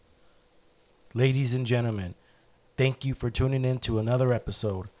Ladies and gentlemen, thank you for tuning in to another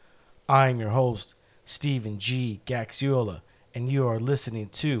episode. I'm your host, Stephen G. Gaxiola, and you are listening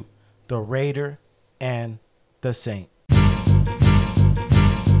to The Raider and the Saint.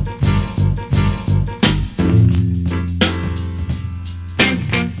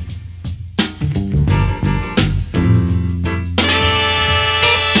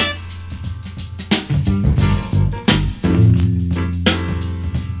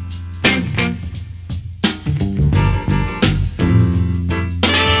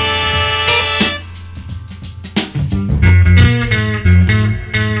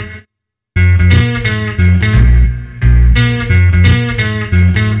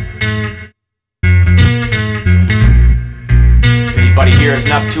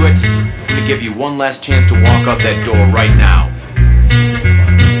 Isn't up to it, I'm gonna give you one last chance to walk out that door right now.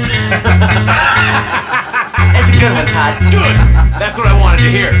 That's a good one, Todd. Good! That's what I wanted to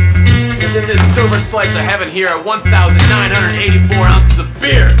hear. Because in this silver slice of heaven here are 1,984 ounces of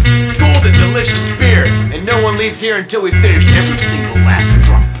beer. Golden, delicious beer. And no one leaves here until we finish every single last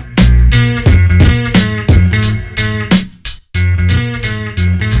drop.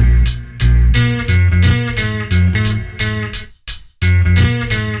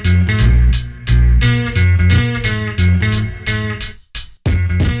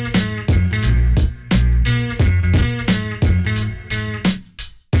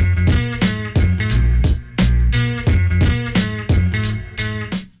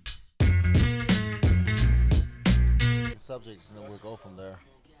 Subjects and then we'll go from there.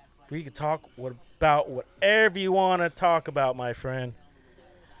 We can talk about whatever you want to talk about, my friend.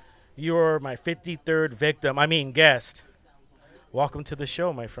 You're my 53rd guest. Welcome to the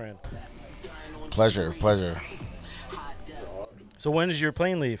show, my friend. Pleasure. So when does your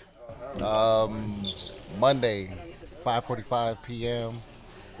plane leave? Monday, 5:45 p.m.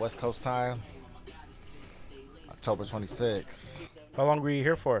 West Coast time, October 26th. How long were you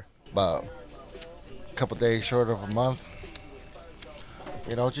here for? About a couple days short of a month.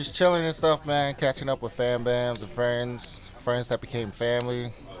 You know, just chilling and stuff, man. Catching up with fan bands and friends that became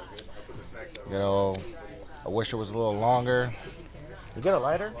family. You know, I wish it was a little longer. You got a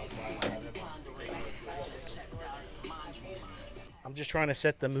lighter? I'm just trying to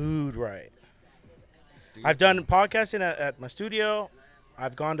set the mood right. I've done podcasting at my studio.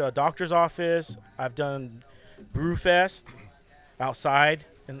 I've gone to a doctor's office. I've done Brewfest outside,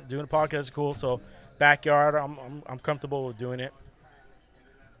 and doing a podcast is cool. So backyard, I'm comfortable with doing it.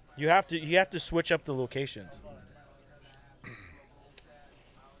 You have to switch up the locations.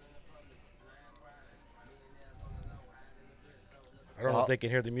 I don't know if they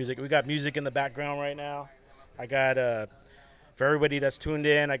can hear the music. We got music in the background right now. I got for everybody that's tuned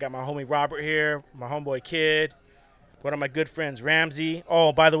in, I got my homie Robert here, my homeboy Kid, one of my good friends Ramsey.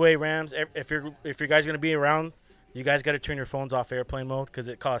 Oh, by the way, Rams, if you guys gonna be around, you guys got to turn your phones off airplane mode because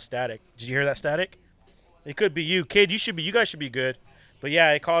it caused static. Did you hear that static? It could be you, Kid. You guys should be good. But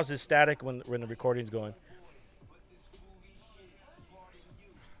yeah, it causes static when the recording's going.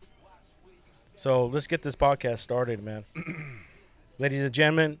 So let's get this podcast started, man. Ladies and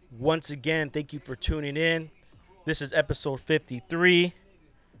gentlemen, once again, thank you for tuning in. This is episode 53.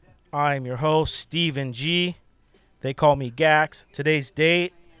 I'm your host, Stephen G. They call me Gax. Today's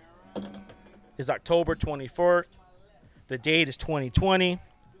date is October 24th. The date is 2020.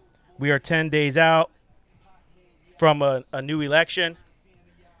 We are 10 days out from a new election.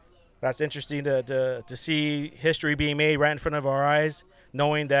 That's interesting to see history being made right in front of our eyes,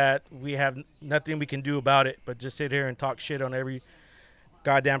 knowing that we have nothing we can do about it but just sit here and talk shit on every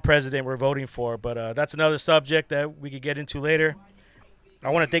goddamn president we're voting for. But that's another subject that we could get into later.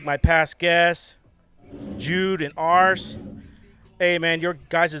 I want to thank my past guests, Jude and Ars. Hey, man, your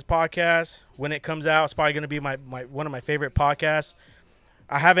guys' podcast, when it comes out, it's probably going to be my one of my favorite podcasts.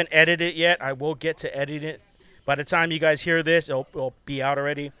 I haven't edited it yet. I will get to edit it. By the time you guys hear this, it'll be out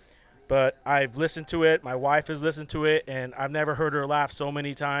already. But I've listened to it. My wife has listened to it, and I've never heard her laugh so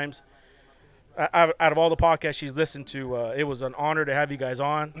many times. Out of all the podcasts she's listened to, it was an honor to have you guys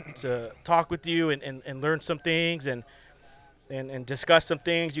on to talk with you and learn some things and discuss some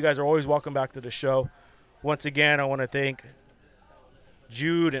things. You guys are always welcome back to the show. Once again, I want to thank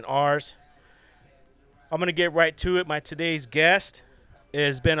Jude and Ars. I'm going to get right to it. My today's guest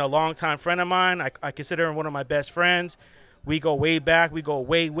has been a longtime friend of mine. I consider him one of my best friends. We go way back. We go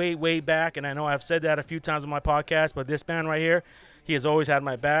way back. And I know I've said that a few times on my podcast, but this man right here, he has always had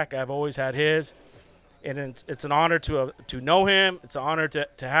my back. I've always had his. And it's an honor to know him. It's an honor to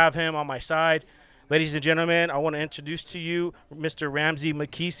have him on my side. Ladies and gentlemen, I want to introduce to you Mr. Ramsey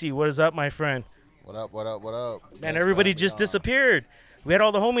Makisi. What is up, my friend? What up? Man, everybody just disappeared. We had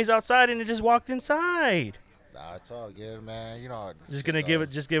all the homies outside, and they just walked inside. Nah, it's all good, man. You know, how this Just shit gonna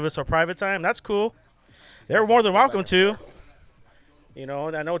goes. give us our private time. That's cool. They're more than welcome to. You know,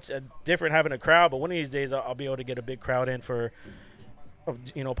 and I know it's different having a crowd, but one of these days I'll be able to get a big crowd in for,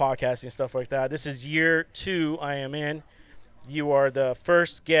 podcasting and stuff like that. This is year 2 I am in. You are the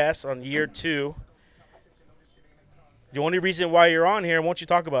first guest on year 2. The only reason why you're on here, won't you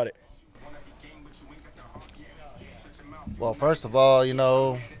talk about it? Well, first of all, you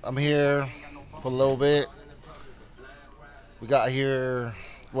know, I'm here for a little bit. We got here,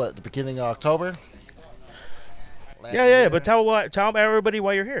 the beginning of October? Yeah. But tell everybody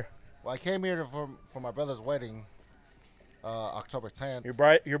why you're here. Well, I came here for my brother's wedding, October 10th.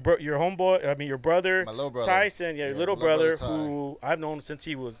 Your homeboy. I mean, your brother. My little brother. Tyson. Yeah, your little brother, who I've known since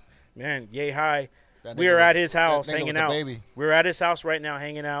he was, yay high. We nigga are at was- his house that nigga hanging was a out. baby. We're at his house right now,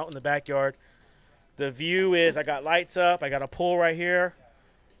 hanging out in the backyard. The view is, I got lights up. I got a pool right here.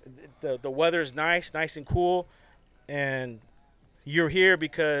 The weather's nice and cool, and you're here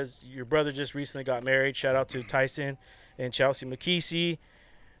because your brother just recently got married. Shout out to Tyson and Ramsey Makisi.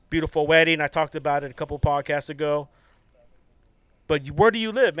 Beautiful wedding. I talked about it a couple podcasts ago. But where do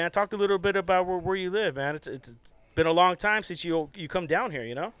you live, man? Talk a little bit about where you live, man. It's been a long time since you come down here,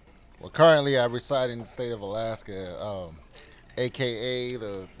 you know? Well, currently I reside in the state of Alaska, a.k.a.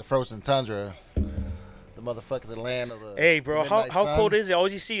 the frozen tundra, the motherfucking land of the Hey, bro, the how midnight sun. cold is it? All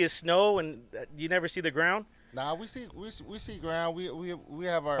you see is snow, and you never see the ground? Nah, we see ground. We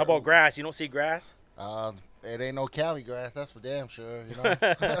have our. How about grass? You don't see grass? It ain't no Cali grass, that's for damn sure, you know.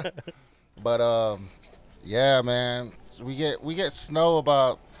 But yeah, man, so we get snow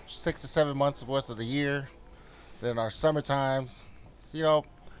about 6 to 7 months worth of the year. Then our summer times, you know,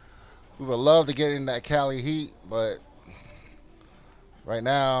 we would love to get in that Cali heat, but right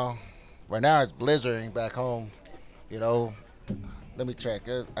now it's blizzarding back home. You know, let me check.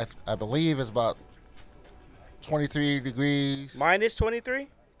 I believe it's about 23 degrees. Minus 23?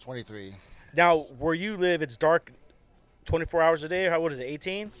 23. Now, where you live, it's dark 24 hours a day. What is it,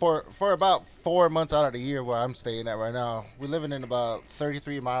 18? For about 4 months out of the year where I'm staying at right now, we're living in about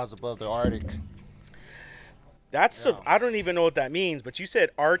 33 miles above the Arctic. I don't even know what that means, but you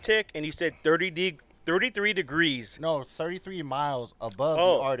said Arctic and you said 33 degrees. No, 33 miles above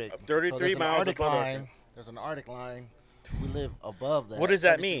Oh, the Arctic. 33 there's miles an Arctic above the line. Arctic. There's an Arctic line. We live above that. What does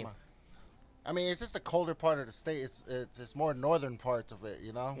that 33 mean? I mean, it's just the colder part of the state. It's more northern parts of it,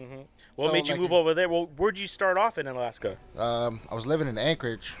 you know. Mm-hmm. What So, made you like, move over there? Well, where'd you start off in Alaska? I was living in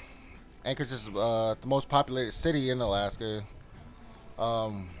Anchorage. Anchorage is the most populated city in Alaska.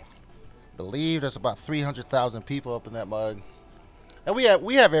 Believe there's about 300,000 people up in that mug, and we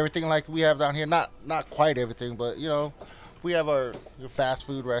have everything like we have down here. Not quite everything, but you know, we have your fast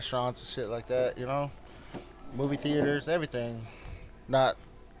food restaurants and shit like that. You know, movie theaters, everything. Not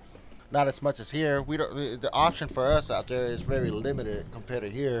as much as here. We don't. The option for us out there is very limited compared to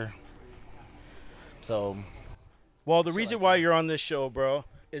here. So, Well, the reason why you're on this show, bro,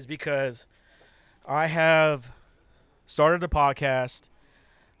 is because I have started a podcast.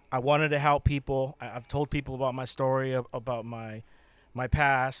 I wanted to help people. I've told people about my story, about my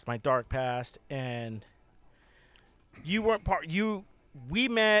past, my dark past, and you weren't part. We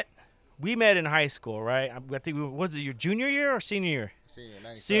met in high school, right? I think was it your junior year or senior year? senior,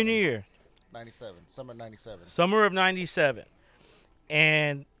 97, Senior year, 97, summer 97. summer of '97,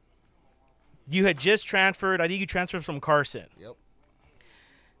 and you had just transferred. I think you transferred from Carson. Yep.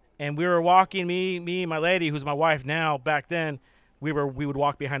 And we were walking, me and my lady, who's my wife now. Back then, we would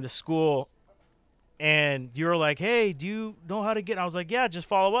walk behind the school, and you were like, "Hey, do you know how to get?" I was like, "Yeah, just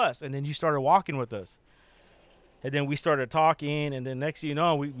follow us." And then you started walking with us, and then we started talking, and then next thing you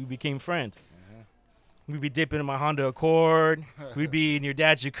know, we became friends. We'd be dipping in my Honda Accord. We'd be in your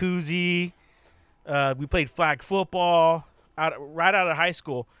dad's jacuzzi. We played flag football right out of high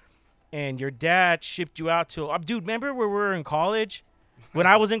school, and your dad shipped you out to. Dude, remember where we were in college? When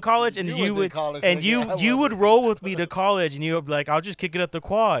I was in college, and You you was in would, college, and nigga. I you would wasn't. roll with me to college, and you would be like, "I'll just kick it at the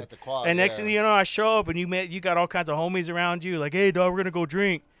quad." At the quad, and next yeah. thing you know, I show up, and you got all kinds of homies around you, like, "Hey, dog, we're gonna go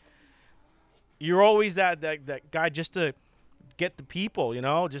drink." You're always that guy just to get the people, you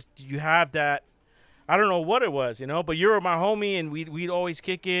know. Just you have that. I don't know what it was, you know, but you were my homie, and we'd always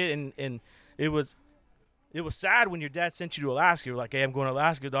kick it, and it was sad when your dad sent you to Alaska. You were like, "Hey, I'm going to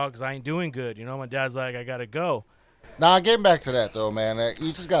Alaska, dog, because I ain't doing good." You know, my dad's like, "I gotta go." Nah, getting back to that though, man.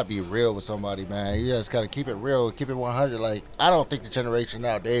 You just gotta be real with somebody, man. You just gotta keep it real, keep it 100. Like, I don't think the generation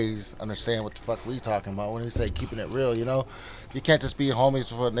nowadays understand what the fuck we talking about when we say keeping it real. You know, you can't just be homies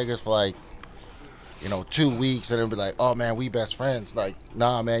for niggas for like, 2 weeks and then be like, "Oh man, we best friends." Like,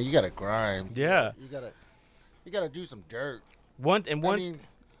 nah, man, you gotta grind. Yeah. You gotta do some dirt. I mean,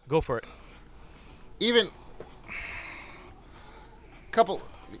 Go for it. even couple.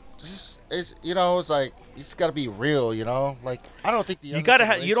 It's like you just gotta be real, Like I don't think the You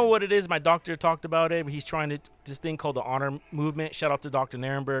gotta you know what it is. My doctor talked about it. He's trying to this thing called the honor movement. Shout out to Dr.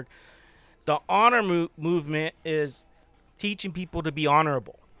 Narenberg. The honor movement is teaching people to be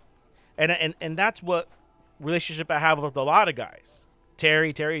honorable, and that's what relationship I have with a lot of guys.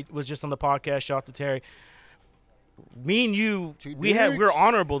 Terry was just on the podcast. Shout out to Terry. Me and you, we're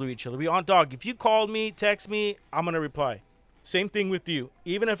honorable to each other. We on dog. If you called me, text me, I'm gonna reply. Same thing with you.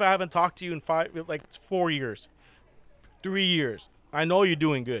 Even if I haven't talked to you in 4 years, 3 years, I know you're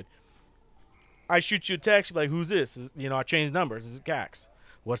doing good. I shoot you a text like, "Who's this?" I changed numbers. This is Gax.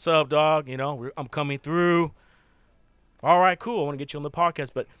 What's up, dog? I'm coming through. All right, cool. I want to get you on the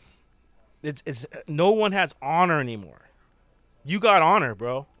podcast, but it's no one has honor anymore. You got honor,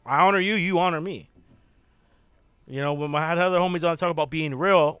 bro. I honor you. You honor me. When I had other homies on talk about being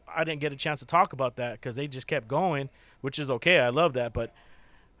real, I didn't get a chance to talk about that because they just kept going, which is okay. I love that. But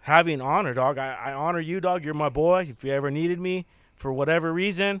having honor, dog, I honor you, dog. You're my boy. If you ever needed me for whatever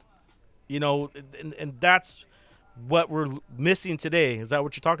reason, and that's what we're missing today. Is that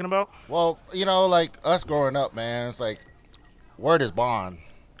what you're talking about? Well, like us growing up, man, it's like word is bond.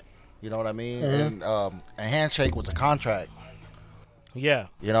 You know what I mean? Mm-hmm. And a handshake was a contract. Yeah.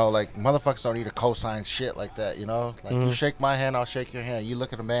 Like motherfuckers don't need to co-sign shit like that. Like you shake my hand, I'll shake your hand. You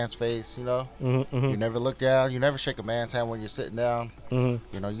look at a man's face. You never look down. You never shake a man's hand when you're sitting down.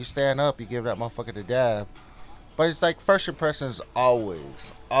 Mm-hmm. You stand up, you give that motherfucker the dab. But it's like first impression is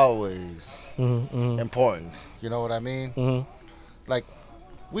always important. You know what I mean? Mm-hmm. Like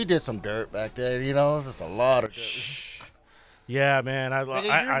we did some dirt back there. There's a lot of dirt. Yeah, man. You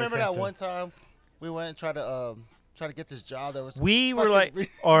remember that one time we went and tried to get this job that was. We were like,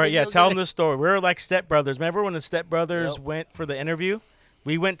 all right, yeah. Tell them the story. We were like stepbrothers. Remember when the stepbrothers went for the interview?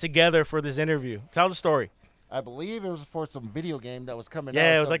 We went together for this interview. Tell the story. I believe it was for some video game that was coming out.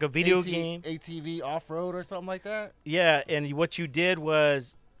 Yeah, it was like a video game. ATV off-road or something like that. Yeah, and what you did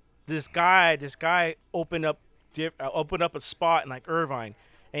was this guy opened up a spot in like Irvine,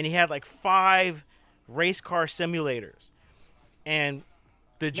 and he had like 5 race car simulators. And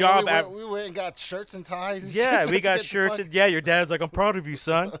the job we went and got shirts and ties. And yeah, shit we got shirts. And, yeah, your dad's like, "I'm proud of you,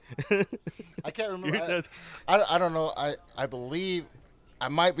 son." I can't remember. I don't know. I believe I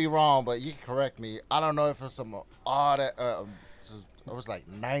might be wrong, but you can correct me. I don't know if it was some odd. It was like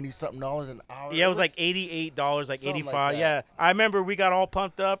 $90-something an hour. Yeah, it was like $88, like $85. Like yeah, I remember we got all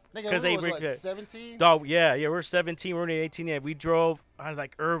pumped up because they were 17. Dog, yeah, we're 17. We're only 18. Yeah, we drove. I was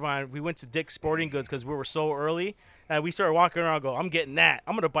like Irvine. We went to Dick's Sporting Goods because we were so early. And we started walking around and go, "I'm getting that.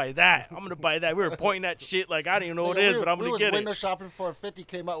 I'm going to buy that. I'm going to buy that." We were pointing that shit like, I don't even know what it is, but I'm going to get it. We was window shopping for 50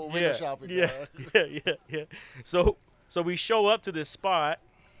 came out with window shopping. Yeah. So we show up to this spot,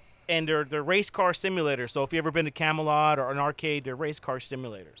 and they're race car simulators. So if you ever been to Camelot or an arcade, they're race car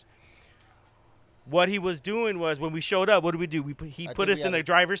simulators. What he was doing was when we showed up, what did we do? He put us in the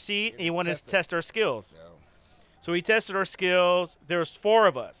driver's seat, and he wanted to test our skills. Yeah. So he tested our skills. There was 4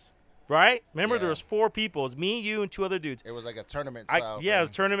 of us. Right? Remember, Yeah. there was 4 people. It was me, you, and 2 other dudes. It was like a tournament style. Yeah, it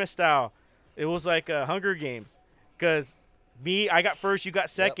was tournament style. It was like Hunger Games. Because I got first, you got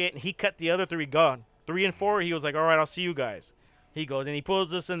second, and he cut the other 3 gone. 3 and 4, he was like, "All right, I'll see you guys." He goes, and he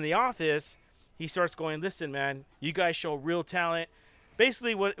pulls us in the office. He starts going, "Listen, man, you guys show real talent."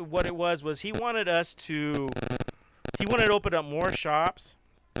 Basically, what it was he wanted to open up more shops.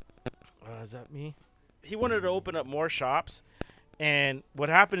 Is that me? He wanted to open up more shops. And what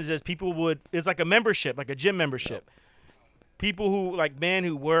happened is it's like a membership, like a gym membership. Yep. People who, like men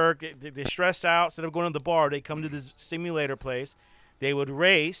who work, they stress out. Instead of going to the bar, they come to this simulator place. They would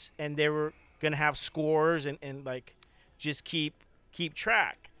race, and they were going to have scores and like just keep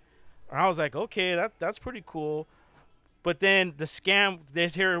track. And I was like, okay, that's pretty cool. But then the scam,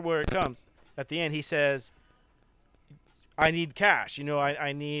 here's where it comes. At the end, he says, "I need cash.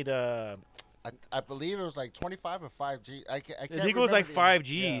 I need I believe it was like 25 or 5G. I think it was like 5 Gs.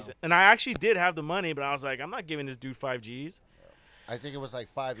 Yeah. And I actually did have the money, but I was like, I'm not giving this dude 5 Gs. I think it was like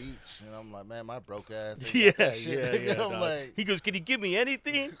 5 each. I'm like, man, my broke ass. Yeah. I'm like, he goes, "Can you give me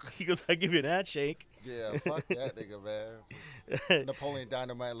anything?" He goes, "I'll give you an handshake." Yeah, fuck that nigga, man. Napoleon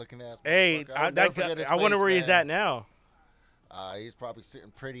Dynamite looking ass. Hey, I wonder where he's at now. He's probably sitting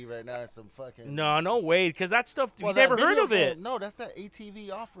pretty right now in some fucking. No way, because that stuff we never heard of it. No, that's that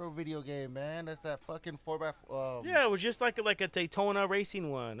ATV off-road video game, man. That's that fucking 4x. Yeah, it was just like a Daytona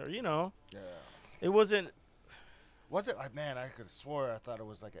racing one, or Yeah. It wasn't. Was it like, man, I could have swore I thought it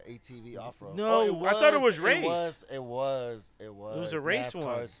was like an ATV off-road. No, I thought it was race. It was It was a race NASCAR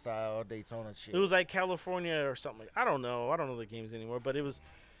one. style Daytona shit. It was like California or something. I don't know. I don't know the games anymore, but it was.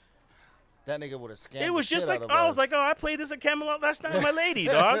 That nigga would have scammed. It was the just shit like out of I was us. like, oh, I played this at Camelot last night with my lady,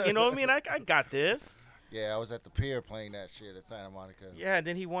 dog. You know what I mean? I got this. Yeah, I was at the pier playing that shit at Santa Monica. Yeah, and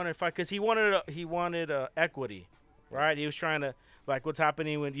then he wanted to fight because he wanted equity, right? He was trying to like what's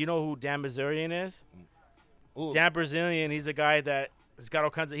happening when you know who Dan Bazarian is. Ooh. Dan Brazilian, he's a guy that has got all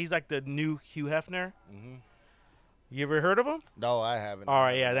kinds of. He's like the new Hugh Hefner. Mm-hmm. You ever heard of him? No, I haven't. All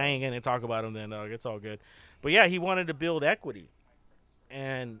right, yeah, I ain't gonna talk about him then, dog. It's all good. But yeah, he wanted to build equity,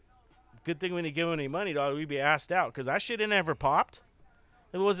 and good thing we didn't give him any money, dog. We'd be asked out because that shit never popped.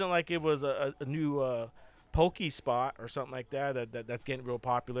 It wasn't like it was a new pokey spot or something like that's getting real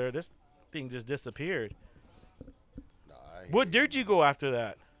popular. This thing just disappeared. No, What did you go after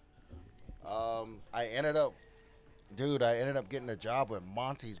that? I ended up getting a job with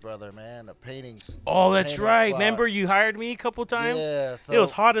Monty's brother, man. The paintings. Oh, that's painting right. spot. Remember you hired me a couple times? Yeah. So, it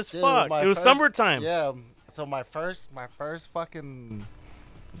was hot as dude, fuck. my It was first- summertime. Yeah. So my first fucking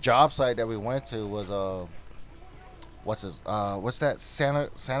job site that we went to was what's that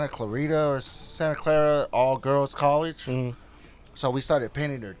Santa Clarita or Santa Clara all girls college. Mhm. So we started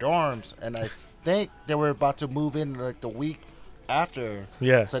painting their dorms, and I think they were about to move in like the week after.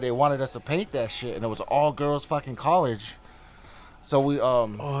 Yeah. So they wanted us to paint that shit, and it was all girls fucking college. So we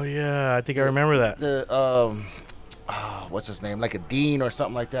Oh yeah, I think I remember that. the what's his name, like a dean or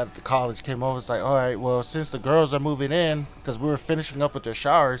something like that at the college came over. It's like, all right, well, since the girls are moving in, because we were finishing up with their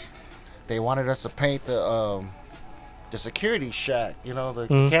showers, they wanted us to paint the security shack, you know, the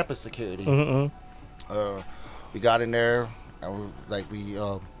campus security. Mm-hmm. We got in there, and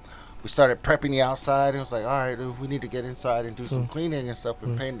we started prepping the outside. It was like, all right, dude, we need to get inside and do some cleaning and stuff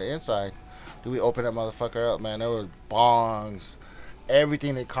and paint the inside. Dude, we opened that motherfucker up, man. There were bongs,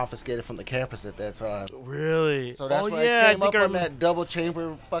 everything they confiscated from the campus at that time. Really? So that's oh why yeah, I came up I on that double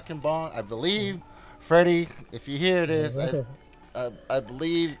chamber fucking bong. I believe, Freddie, if you hear this, I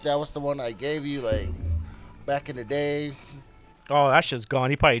believe that was the one I gave you like back in the day. Oh, that shit's gone.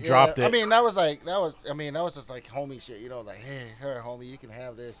 He probably dropped it. I mean, that was just like homie shit, you know, like, hey, here, homie, you can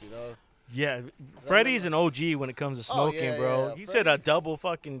have this, you know. Yeah, Freddie's an OG when it comes to smoking, yeah, bro. yeah. He said a double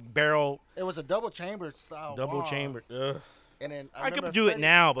fucking barrel, It was a double chamber style. double bong. chamber. Ugh. And then I could remember do it Freddie-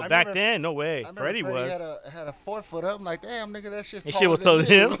 now, I but back remember- then, no way. I remember Freddie was. had a 4 foot up. I'm like, damn, nigga, that shit's That taller shit was than taller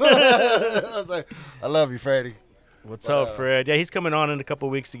than you. him. I was like, I love you, Freddie. What's But, up, Fred? Yeah, he's coming on in a couple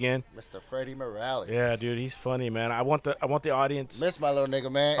weeks again. Mr. Freddie Morales. Yeah, dude, he's funny, man. I want the audience. Miss my little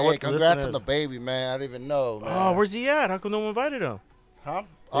nigga, man. I Hey, want the congrats on listeners. the baby, man. I didn't even know, man. Oh, where's he at? How come no one invited him? Huh?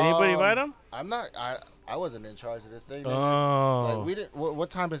 Did anybody invite him? I'm not. I wasn't in charge of this thing. Nigga. Oh, Like we didn't. What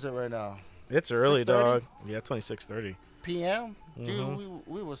time is it right now? it's early, 6:30? dog. Yeah, 26:30. PM. Mhm. Dude,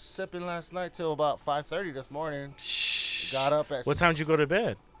 we was sipping last night till about 5:30 this morning. Got up at What time did you go to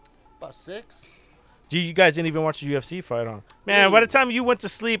bed? About 6. You guys didn't even watch the UFC fight on. Man, by the time you went to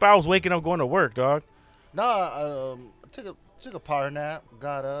sleep, I was waking up going to work, dog. No, I took a power nap.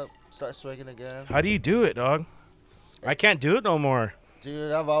 Got up, started swinging again. How do you do it, dog? I can't do it no more.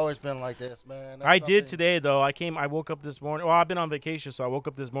 Dude, I've always been like this, man. That's I did something- today, though. I woke up this morning. Well, I've been on vacation, so I woke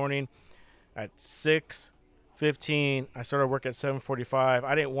up this morning at 6:15. I started work at 7:45.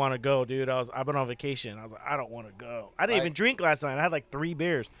 I didn't want to go, dude. I've been on vacation. I was like, I don't want to go. I didn't even drink last night. I had like 3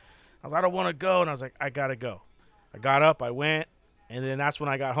 beers. I was like, I don't want to go, and I was like, I gotta go. I got up, I went, and then that's when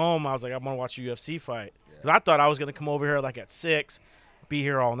I got home. I was like, I'm gonna watch a UFC fight because I thought I was gonna come over here like at 6, be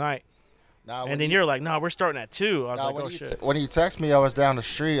here all night. Nah, when And then you're like, no, we're starting at 2. I was like, when oh you shit. when you text me, I was down the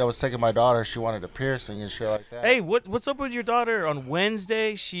street. I was taking my daughter. She wanted a piercing and shit like that. Hey, what's up with your daughter? On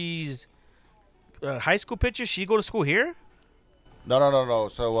Wednesday, she's high school pictures. She go to school here? No.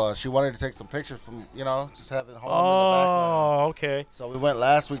 So she wanted to take some pictures from, you know, just having home in the background. Oh, okay. So we went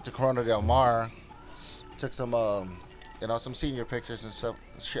last week to Corona Del Mar. Took some, some senior pictures and stuff,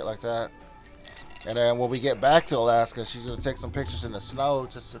 shit like that. And then when we get back to Alaska, she's gonna take some pictures in the snow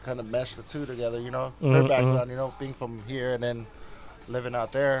just to kind of mesh the two together, you know. Her background, you know, being from here and then living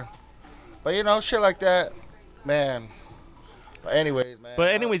out there. But you know, shit like that, man. But anyways, man. But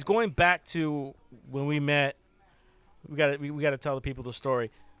anyways, going back to when we met, we gotta tell the people the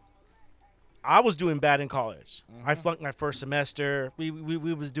story. I was doing bad in college. I flunked my first semester. We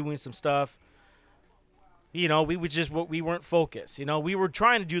was doing some stuff. You know, we weren't focused. You know, we were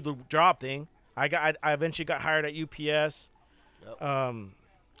trying to do the job thing. I eventually got hired at UPS. Yep.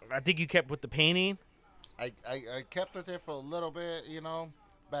 I think you kept with the painting. I kept it there for a little bit, you know.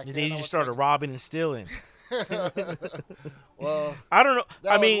 Back And then then you I just was started like- robbing and stealing. Well, I don't know.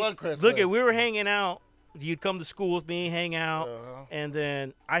 That I was mean, one Christmas. look, we were hanging out you'd come to school with me, hang out, and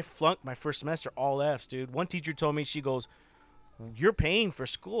then I flunked my first semester, all Fs, dude. One teacher told me, she goes, "You're paying for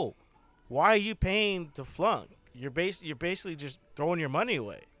school. Why are you paying to flunk? You're basically just throwing your money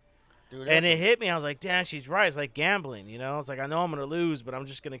away." Dude, And it hit me. I was like, "Damn, she's right. It's like gambling, you know. It's like I know I'm gonna lose, but I'm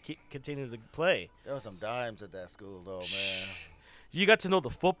just gonna continue to play." there was some dimes at that school, though, man. You got to know the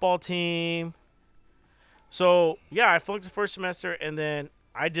football team. So yeah, I flunked the first semester, and then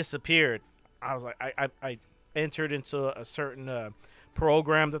I disappeared. I was like, I entered into a certain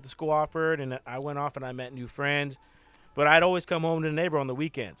program that the school offered, and I went off and I met new friends. But I'd always come home to the neighborhood on the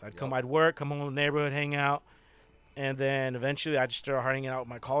weekends. I'd work, come home to the neighborhood, hang out. And then eventually I just started hanging out with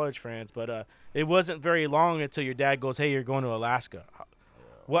my college friends. But it wasn't very long until your dad goes, "Hey, you're going to Alaska."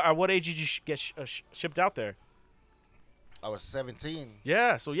 At what age did you get shipped out there? I was 17.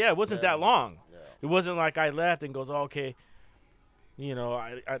 Yeah, so it wasn't that long. Yeah. It wasn't like I left and goes, "Oh, okay." You know,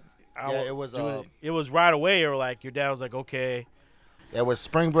 It was. It was right away, or like your dad was like, "Okay." It was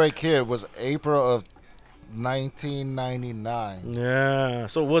spring break here. It was April of 1999. Yeah,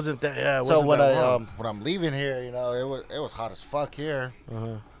 so it wasn't that. Yeah, it So wasn't when that long. when I'm leaving here, you know, it was hot as fuck here.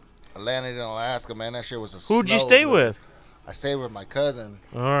 I landed in Alaska, man. That shit was a. Who'd you snow, stay dude. with? I stayed with my cousin.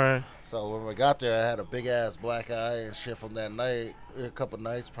 All right. So when we got there, I had a big ass black eye and shit from that night. A couple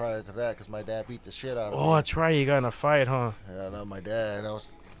nights prior to that, because my dad beat the shit out of me. Oh, that's right. You got in a fight, huh? Yeah, I know my dad. That was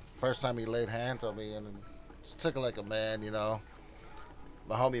the first time he laid hands on me, and just took it like a man, you know.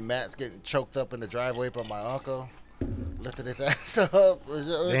 My homie Matt's getting choked up in the driveway by my uncle. Lifted his ass up.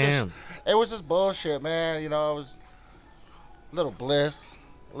 Damn. It was just bullshit, man. You know, it was a little bliss,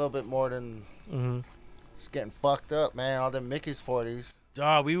 a little bit more than just getting fucked up, man. All them Mickey's 40s.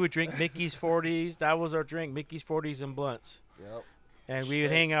 Dog, we would drink Mickey's 40s. That was our drink, Mickey's 40s and blunts. Yep. And we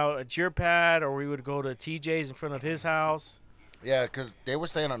would hang out at your pad, or we would go to TJ's in front of his house. Yeah, because they were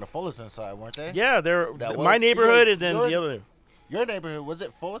staying on the Fullerton side, weren't they? Yeah, That my was- neighborhood, your- and then your- the other. Your neighborhood, was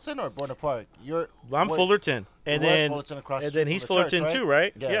it Fullerton or Bonner Park? I'm Fullerton, and was then Fullerton across the and street then from he's the Fullerton church, too,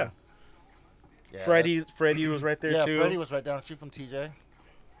 right? Yeah. Yeah, Freddie was right there yeah, too. Freddie was right down the street from TJ.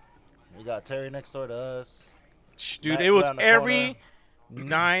 We got Terry next door to us. Dude, Matt it was around the every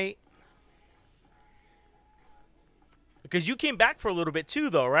night. Because you came back for a little bit too,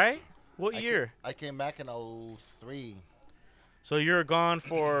 though, right? What year? I came back in 03. So you were gone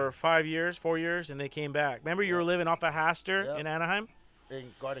for 4 years, and they came back. Remember, you were living off of Haster Yep. in Anaheim?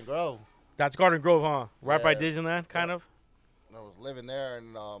 In Garden Grove. That's Garden Grove, huh? Right by Yeah. Disneyland, kind of? I was living there,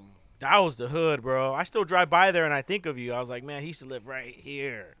 and That was the hood, bro. I still drive by there, and I think of you. I was like, man, he used to live right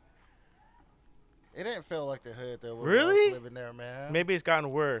here. it didn't feel like the hood there. Really? I was living there, man. Maybe it's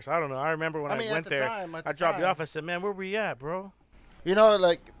gotten worse. I don't know. I remember when I, mean, at went the there, time, at I the dropped you time. off. I said, man, where we at, bro? You know,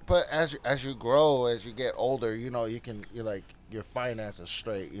 like, but as you grow, as you get older, you know, you're like your finances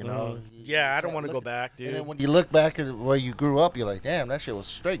straight. You know. Yeah, I don't can't want to look go back, dude. And then when you look back at where you grew up, you're like, damn, that shit was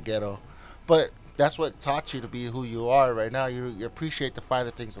straight ghetto. But that's what taught you to be who you are right now. You appreciate the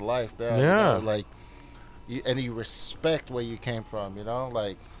finer things of life, man. You Yeah. know, like, you respect where you came from, you know?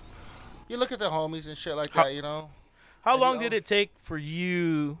 Like, you look at the homies and shit like that, you know? How And long you did know- it take for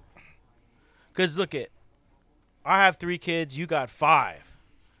you? Because look at, I have 3 kids. You got 5.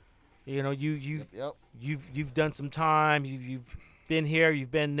 You know, Yep. you've done some time. You've been here.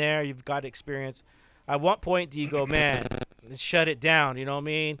 You've been there. You've got experience. At what point do you go, man, let's shut it down? You know what I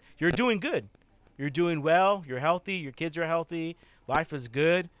mean? You're doing good. You're doing well. You're healthy. Your kids are healthy. Life is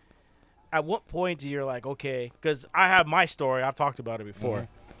good. At what point do you like, okay? Because I have my story. I've talked about it before.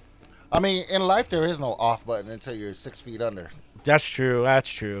 I mean, in life, there is no off button until you're 6 feet under. That's true. That's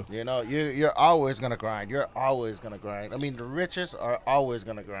true. You know, you're always going to grind. You're always going to grind. I mean, the richest are always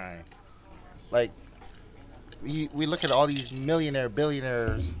going to grind. Like, we look at all these millionaire,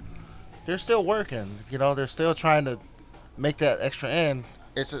 billionaires. They're still working. You know, they're still trying to make that extra end.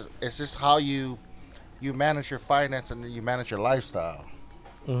 It's just how you manage your finance and you manage your lifestyle.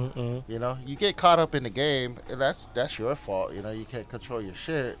 You know, you get caught up in the game, and that's your fault. You know, you can't control your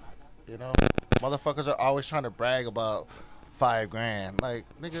shit. You know, motherfuckers are always trying to brag about $5,000. Like,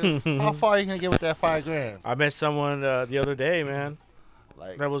 nigga, how far are you gonna get with that $5,000? I met someone the other day, man.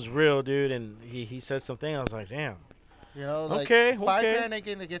 Like, That was real, dude, and he said something. I was like, damn, you know, like Okay, $5,000 ain't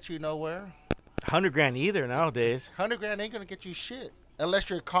gonna get you nowhere. $100,000 either nowadays. $100,000 ain't gonna get you shit unless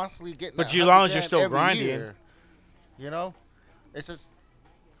you're constantly getting. But that as long as you're $100,000 still every grinding. year. You know, it's just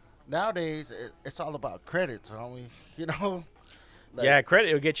nowadays it's all about credits, homie. You know. Like, Yeah,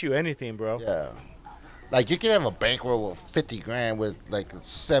 credit will get you anything, bro. Yeah. Like, you can have a bankroll with $50,000 with like a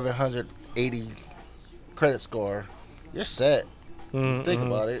 780 credit score. You're set. Think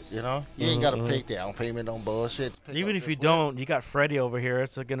about it, you know. You ain't got to pay down payment on bullshit. Pick Even up if this you whip. don't, you got Freddie over here.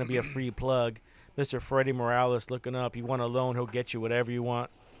 It's going to be a free plug. Mr. Freddie Morales looking up. You want a loan, he'll get you whatever you want.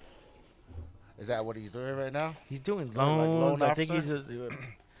 Is that what he's doing right now? He's doing Like loan loans. I think officer? he's a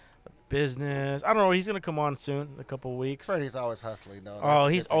business. I don't know. He's gonna come on soon, in a couple weeks. Freddie's always hustling, though. Oh,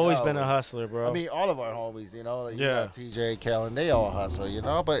 he's always been a hustler, bro. I mean, all of our homies, you know. Like you Yeah. got TJ, Kellen, they all hustle, you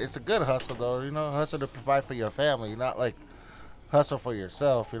know. But it's a good hustle, though. You know, hustle to provide for your family, not like hustle for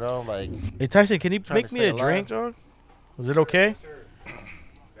yourself, you know. Like, Hey, Tyson, can you Trying make to me stay a drink, alive. dog? Is it okay?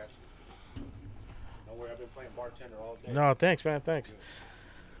 Don't worry, I've been playing bartender all day. No, thanks, man. Thanks.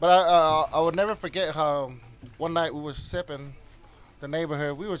 but I would never forget how one night we were sipping the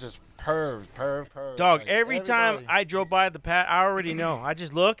neighborhood. We were just perv. Dog, like, every time everybody. I drove by the pad, I already know. I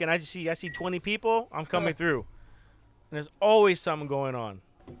just look and I see 20 people. I'm coming through, and there's always something going on.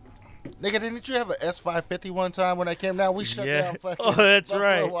 Nigga, didn't you have an S550 one time when I came down? We shut Yeah. down fucking Oh, that's Buffalo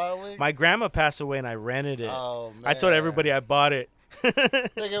right. Wild Wings. My grandma passed away and I rented it. Oh, man. I told everybody I bought it.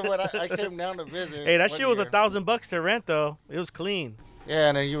 Nigga, when I came down to visit. Hey, that one shit was year. $1,000 to rent though. It was clean. Yeah,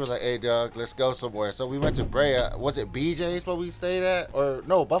 and then you were like, hey, dog, let's go somewhere. So we went to Brea. Was it BJ's where we stayed at? Or,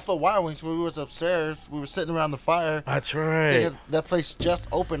 no, Buffalo Wild Wings where we was upstairs. We were sitting around the fire. That's right. Nigga, that place just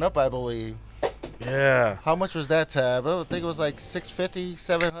opened up, I believe. Yeah. How much was that tab? I think it was like $650,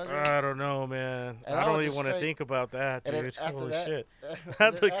 $700. I don't know, man. And I I don't was even just want to straight- think about that, and then dude. after Holy that- shit. and That's then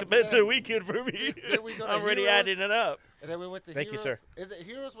an after expensive that- weekend for me. Then we go to I'm already Heroes. adding it up. And then we went to Thank you, Heroes. sir. Is it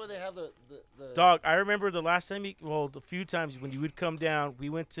Heroes where they have the Dog, I remember the last time, the few times when you would come down, we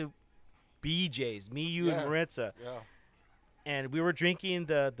went to BJ's, me, you, Yeah. and Maritza. Yeah. And we were drinking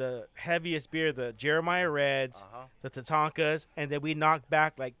the heaviest beer, the Jeremiah Reds, Uh-huh. the Tatankas, and then we knocked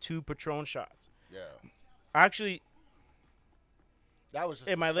back like 2 Patron shots. Yeah. Actually, That was just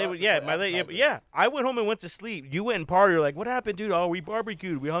in my the late, start yeah, before my late, advertising. yeah. I went home and went to sleep. You went and partied. You're like, what happened, dude? Oh, we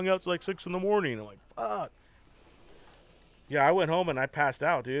barbecued. We hung out till like 6 in the morning. I'm like, fuck. Yeah, I went home and I passed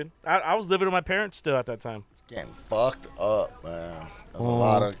out, dude. I was living with my parents still at that time. Getting fucked up, man. There's a Oh.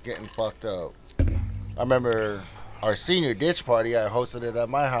 lot of getting fucked up. I remember our senior ditch party. I hosted it at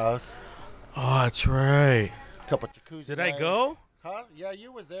my house. Oh, that's right. Couple jacuzzi. Did I nights. go? Huh? Yeah,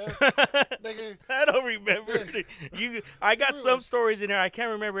 you was there. Nigga. I don't remember. I got We some was- stories in there. I can't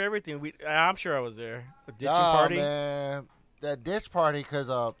remember everything. I'm sure I was there. A ditching Nah, party. man. That ditch party,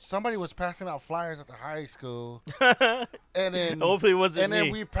 because somebody was passing out flyers at the high school. And then Hopefully it wasn't and then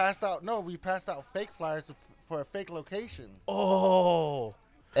me. we passed out fake flyers for a fake location. Oh.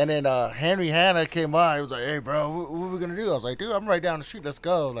 And then Henry Hanna came by. He was like, hey, bro, what are we going to do? I was like, dude, I'm right down the street. Let's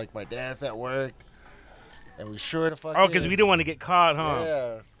go. Like, my dad's at work. And we sure the fuck Oh, because did. we didn't want to get caught, huh?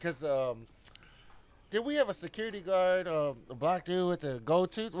 Yeah. Because did we have a security guard, a black dude with the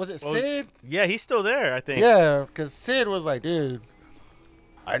gold tooth? Was it Oh, Sid? Yeah, he's still there, I think. Yeah, because Sid was like, dude,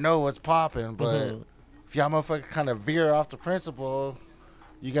 I know what's popping, but Mhm. if y'all motherfuckers kind of veer off the principle,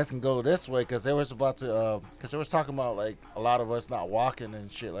 you guys can go this way. Because they was about to, because they was talking about, like, a lot of us not walking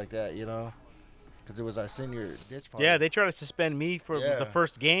and shit like that, you know? Because it was our senior ditch party. Yeah, they tried to suspend me for Yeah. the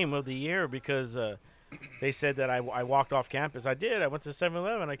first game of the year because they said that I walked off campus. I did. I went to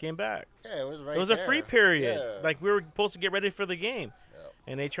 7-Eleven. I came back. Yeah, it was right It was a there. free period. Yeah. Like, we were supposed to get ready for the game. Yep.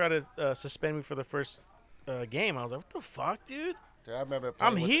 And they tried to suspend me for the first game. I was like, what the fuck, dude? Dude, I remember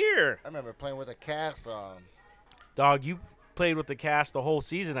I'm playing with, here. I remember playing with a cast on. Dog, you played with the cast the whole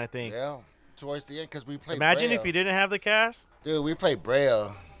season, I think. Yeah, towards the end, because we played Imagine Brea. if you didn't have the cast. Dude, we played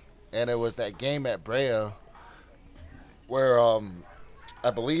Brea, and it was that game at Brea where I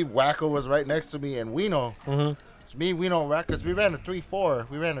believe Wacko was right next to me and Wino. Mm-hmm. It's me, Wino, and Wacko, because we ran a 3-4.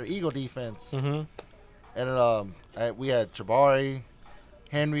 We ran an Eagle defense. Mm-hmm. And we had Jabari,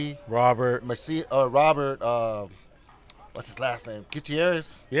 Henry, Robert. Robert, what's his last name?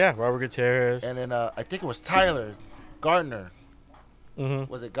 Gutierrez. Yeah, Robert Gutierrez. And then I think it was Tyler Gardner.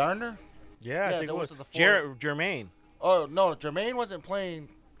 Mm-hmm. Was it Gardner? Yeah, I think it those was. are the four. Jermaine. Oh, no, Jermaine wasn't playing.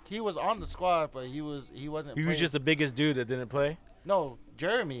 He was on the squad, but he wasn't He was playing. just the biggest dude that didn't play. No,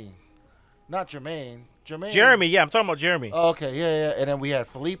 Jeremy. Not Jermaine. Jeremy, yeah, I'm talking about Jeremy. Oh, okay, yeah. And then we had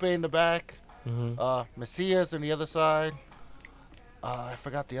Felipe in the back. Mm-hmm. Macias on the other side. I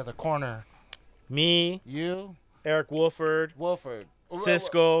forgot the other corner. Me, You? Eric Wolford, Wolford.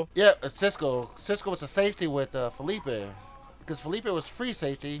 Cisco. Yeah, Cisco. Cisco was a safety with Felipe. Because Felipe was free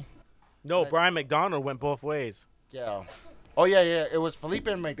safety. No, Brian McDonald went both ways. Yeah. Oh, yeah. It was Felipe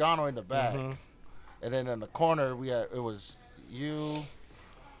and McDonald in the back. Mhm. And then in the corner, it was you.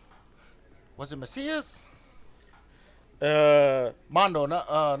 Was it Macias? Mondo,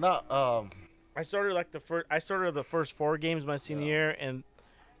 I started the first 4 games my senior year, and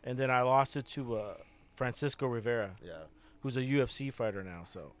then I lost it to Francisco Rivera, yeah, who's a UFC fighter now.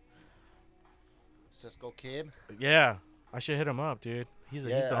 So Cisco kid. yeah, I should hit him up, dude. He's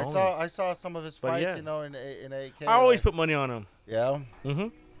Yeah, the I homie. I saw some of his But fights, yeah. you know, in AK. I always put money on him. Yeah. Mm-hmm.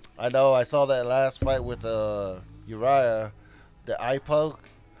 I know. I saw that last fight with Uriah, the eye poke.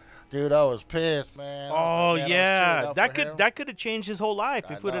 Dude, I was pissed, man. I was Oh like, man, I was cheering yeah, up that for him. could have changed his whole life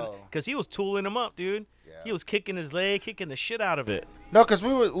I if would have, know. because he was tooling him up, dude. Yeah. He was kicking his leg, kicking the shit out of it. No, cause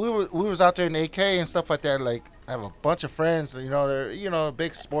we was out there in AK and stuff like that. Like, I have a bunch of friends, you know, they're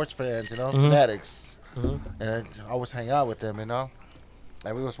big sports fans, fanatics, and I always hang out with them, you know.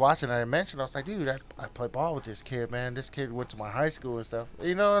 And we was watching, and I mentioned, I was like, dude, I play ball with this kid, man. This kid went to my high school and stuff,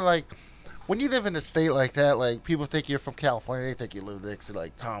 you know. Like, when you live in a state like that, like, people think you're from California. They think you live next to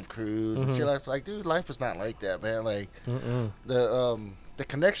like Tom Cruise and shit. Like, dude, life is not like that, man. Like, the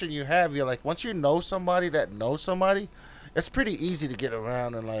connection you have, you're like, once you know somebody that knows somebody, it's pretty easy to get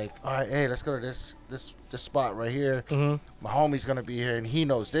around and like, all right, hey, let's go to this spot right here. My homie's gonna be here, and he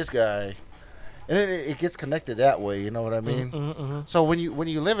knows this guy, and it gets connected that way. You know what I mean? So when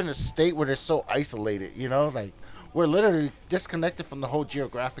you live in a state where it's so isolated, you know, like, we're literally disconnected from the whole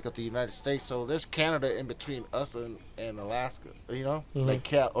geographic of the United States. So there's Canada in between us and Alaska. You know, like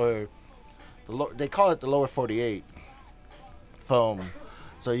they call it the lower 48. So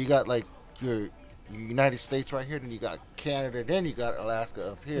you got like your United States right here, then you got Canada, then you got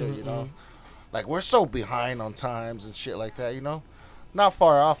Alaska up here. You know, like, we're so behind on times and shit like that. You know, not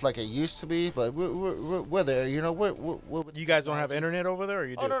far off like it used to be, but we're there. You know, we're You guys don't have internet over there, or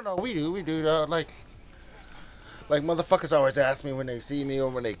you do? Oh no, we do. Like, motherfuckers always ask me when they see me or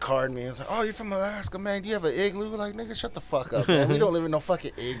when they card me. It's like, oh, you're from Alaska, man. Do you have an igloo? Like, nigga, shut the fuck up, man. We don't live in no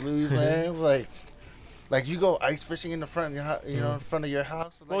fucking igloos, man. Like you go ice fishing in the front of your house, in front of your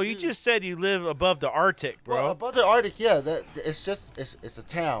house. Like, Well, you just said you live above the Arctic, bro. Well, above the Arctic, yeah. It's a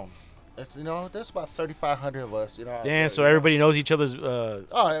town. It's, there's about 3,500 of us. Damn, so everybody knows each other's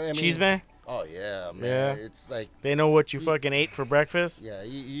I mean, cheese, man. Oh yeah, man. Yeah. It's like, They know what you fucking ate for breakfast. yeah,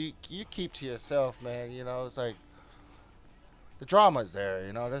 you keep to yourself, man. It's like, the drama's there.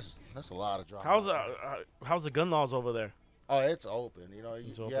 There's a lot of drama. How's the gun laws over there? Oh, it's open.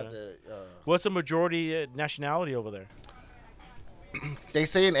 It's you open. have to. What's the majority nationality over there? They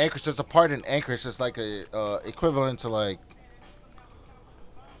say in Anchorage, there's a part in Anchorage that's like a equivalent to like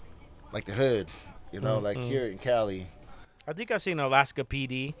the hood, like here in Cali. I think I've seen Alaska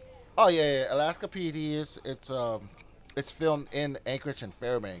PD. Oh yeah. Alaska PD it's filmed in Anchorage and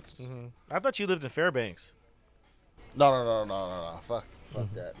Fairbanks. I thought you lived in Fairbanks. No. Fuck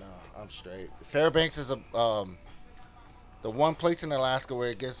that. No, I'm straight. Fairbanks is the one place in Alaska where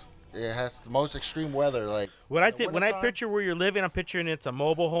it has the most extreme weather. Like, When I picture where you're living, I'm picturing it's a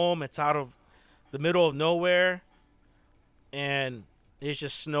mobile home. It's out of the middle of nowhere, and it's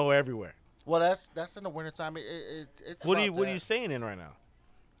just snow everywhere. Well, that's in the wintertime. It's What about are you that. staying in right now?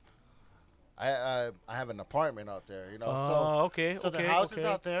 I have an apartment out there. Oh, okay. So the houses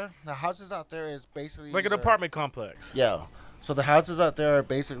out there is basically Like an apartment complex. Yeah. So the houses out there are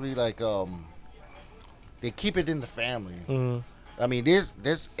basically like they keep it in the family. I mean,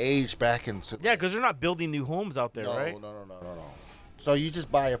 this age back into Yeah, because they're not building new homes out there, right? No. So you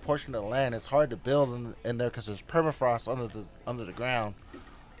just buy a portion of the land. It's hard to build in there because there's permafrost under the ground.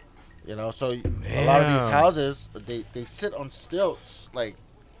 So a lot of these houses they sit on stilts, like,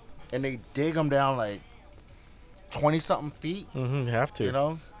 and they dig them down like 20-something feet. You have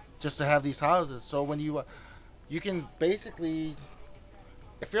to. Just to have these houses. So when you can basically,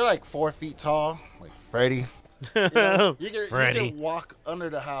 if you're like 4 feet tall, like Freddie, you can walk under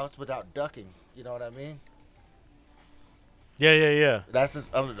the house without ducking. You know what I mean? Yeah. That's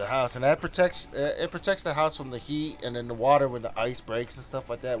just under the house, and that protects the house from the heat and then the water when the ice breaks and stuff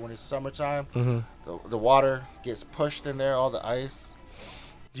like that. When it's summertime, the water gets pushed in there, all the ice.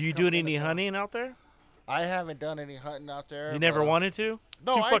 Do you do any hunting out there? I haven't done any hunting out there. You never wanted to?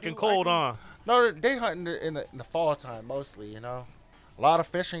 No, Too I fucking do, cold, I huh? do. No, they hunt in the fall time mostly. A lot of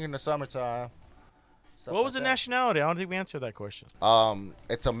fishing in the summertime. What was the nationality? I don't think we answered that question.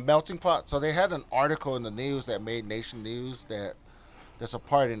 It's a melting pot. So they had an article in the news that made nation news that there's a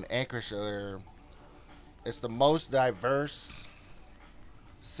part in Anchorage where it's the most diverse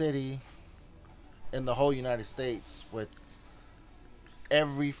city in the whole United States with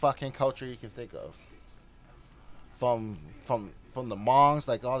every fucking culture you can think of. From the Hmongs,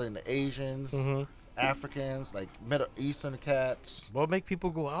 like all in the Asians, Africans, like Middle Eastern cats. What make people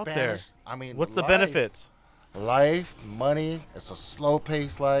go out Spanish. there? I mean, what's the life. benefits? Life, money. It's a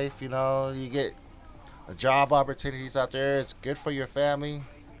slow-paced life. You get job opportunities out there. It's good for your family.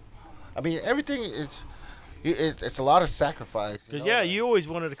 I mean, everything it's a lot of sacrifice. Because you always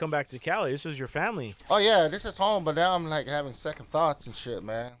wanted to come back to Cali. This was your family. Oh yeah, this is home, but now I'm like having second thoughts and shit,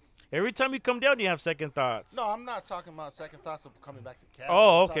 man. Every time you come down, you have second thoughts. No, I'm not talking about second thoughts of coming back to Canada.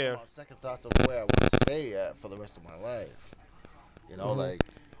 Oh, I'm talking okay. about second thoughts of where I want to stay at for the rest of my life. You know, like,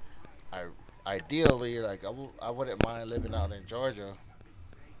 ideally, like, I wouldn't mind living out in Georgia.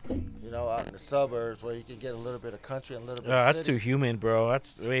 You know, out in the suburbs where you can get a little bit of country and a little bit of That's city. too humid, bro.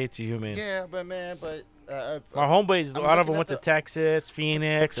 That's way too humid. Yeah, but man, My homeboys, a I'm lot of them looking went to at Texas,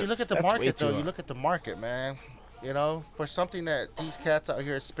 Phoenix. you look at the That's way market too though. You hot. look at the market, man. You know, for something that these cats out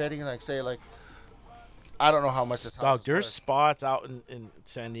here are spending, like say, like I don't know how much this house Dog, is there's worth. spots out in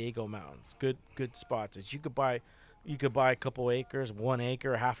San Diego mountains. Good spots that you could buy. You could buy a couple acres, 1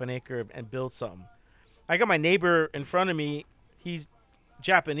 acre, half an acre, and build something. I got my neighbor in front of me. He's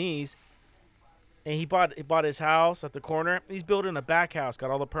Japanese, and he bought his house at the corner. He's building a back house,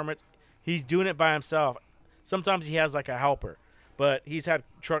 got all the permits. He's doing it by himself. Sometimes he has like a helper, but he's had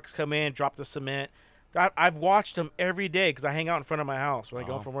trucks come in, drop the cement. I've watched him every day because I hang out in front of my house when I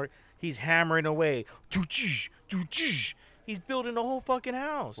go from work. He's hammering away. He's building the whole fucking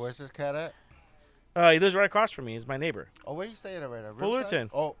house. Where's this cat at? He lives right across from me. He's my neighbor. Oh, where you staying at right now? Fullerton.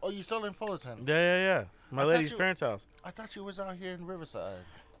 Riverside? Oh, you still in Fullerton? Yeah. My I thought lady's you- parents' house. I thought you was out here in Riverside.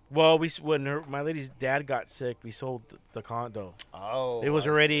 Well, my lady's dad got sick, we sold the condo. Oh, It was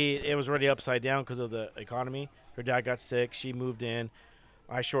I already upside down because of the economy. Her dad got sick. She moved in.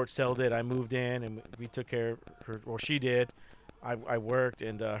 I short sold it. I moved in, and we took care of her. Well, she did. I worked,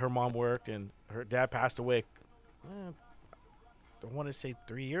 and her mom worked, and her dad passed away. I want to say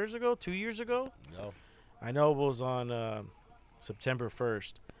 3 years ago, 2 years ago. No. I know it was on September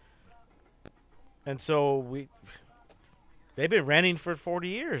 1st. And so they've been renting for 40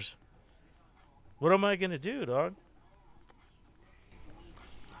 years. What am I going to do, dog?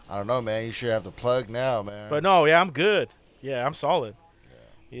 I don't know, man. You should have the plug now, man. But no, yeah, I'm good. Yeah, I'm solid.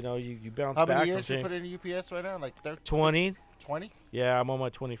 You know, you bounce how back many from years you things. put in UPS right now? Like 30, 20. 20? Yeah, I'm on my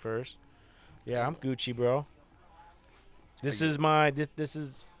 21st. Yeah, I'm Gucci, bro. This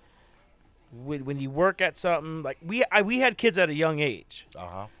is when you work at something like we had kids at a young age.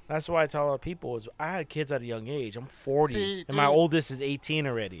 Uh-huh. That's why I tell a lot of people is I had kids at a young age. I'm 40, See, and my dude- oldest is 18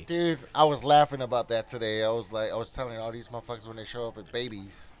 already. Dude, I was laughing about that today. I was telling all these motherfuckers when they show up as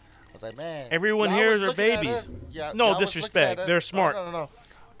babies. I was like, man. Everyone y'all here was are looking at babies. us- yeah, No y'all was disrespect. looking at us- They're smart. No.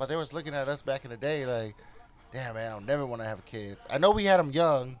 But they was looking at us back in the day like, damn, man, I don't never want to have kids. I know we had them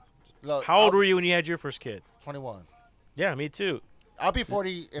young. Look, How old were you when you had your first kid? 21. Yeah, me too. I'll be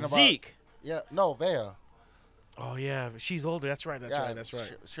 40 in about. Zeke. Yeah, no, Vea. Oh yeah, she's older. That's right. That's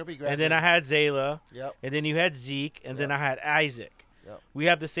right. She'll be And graduating. then I had Zayla. Yep. And then you had Zeke, and then I had Isaac. Yep. We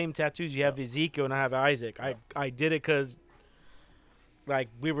have the same tattoos. You have Ezekiel, and I have Isaac. I did it because, like,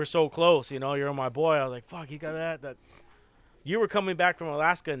 we were so close. You know, you're my boy. I was like, fuck, you got that. You were coming back from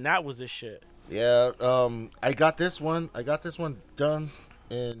Alaska, and that was the shit. Yeah. I got this one. Done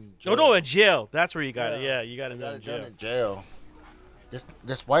in. Oh no, in jail. That's where you got it. Yeah. Yeah, you got I it got done it in jail. done in jail.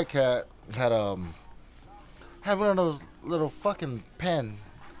 This white cat had one of those little fucking pen,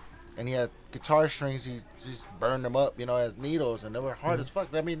 and he had guitar strings. He just burned them up, as needles, and they were hard as fuck.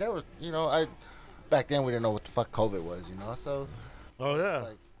 I mean, there was, back then we didn't know what the fuck COVID was, So Oh yeah. it's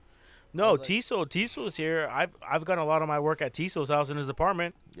like, No, was like- Tiso's here. I've done a lot of my work at Tiso's house in his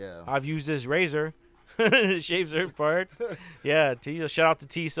apartment. yeah. I've used his razor. Shaves her part. Yeah, Tiso. Shout out to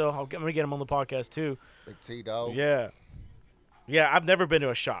Tiso. I'm gonna get him on the podcast too. Big T dog. Yeah. Yeah, I've never been to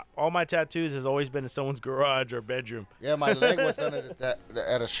a shop. All my tattoos has always been in someone's garage or bedroom. Yeah, my leg was done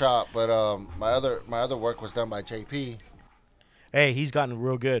at a shop, but my other work was done by JP. Hey, he's gotten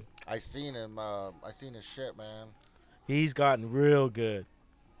real good. I seen him. I seen his shit, man. He's gotten real good.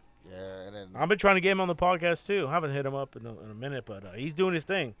 Yeah, and then I've been trying to get him on the podcast too. I haven't hit him up in a minute, but he's doing his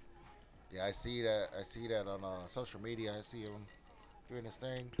thing. yeah, I see that on social media. I see him doing his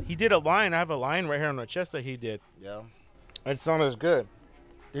thing. He did a line. I have a line right here on the chest that he did. Yeah. It's not as good.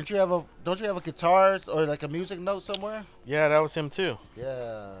 Don't you have a guitar or like a music note somewhere? Yeah, that was him too.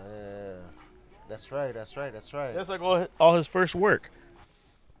 Yeah. That's right. That's That's like all his first work.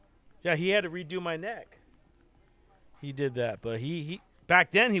 Yeah, he had to redo my neck. He did that, but he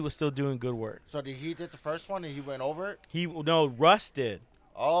back then he was still doing good work. So he did the first one and he went over it? Russ did.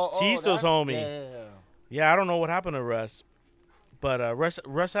 Oh, Tiso's that's- homie. Yeah. Yeah, I don't know what happened to Russ, but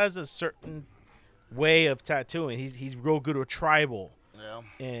Russ has a certain way of tattooing. He's real good with tribal Yeah.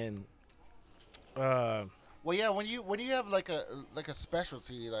 and Well, yeah. When you have like a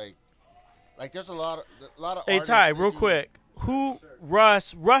specialty, like there's a lot of. Hey artists Ty, that real do- quick, who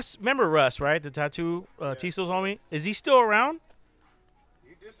Russ? Remember Russ, right? The tattoo Tiso's homie. Is he still around?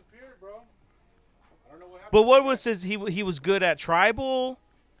 He disappeared, bro. I don't know what happened. But what was his? He was good at tribal,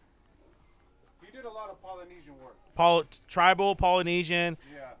 He did a lot of Polynesian work. tribal Polynesian.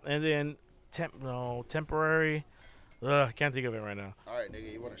 Yeah. and then temporary. I can't think of it right now. All right,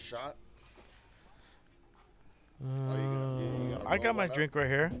 nigga, you want a shot? I got my drink right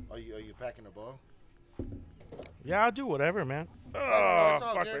here. Are you packing a bowl? Yeah, I'll do whatever, man. No, Oh, it's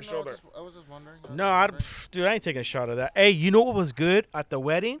all fuck good. my No, shoulder. I was just wondering. Dude, I ain't taking a shot of that. Hey, you know what was good at the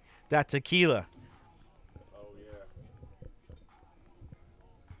wedding? That tequila. Oh yeah.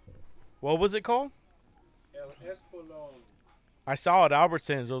 What was it called? El Espolón. I saw it at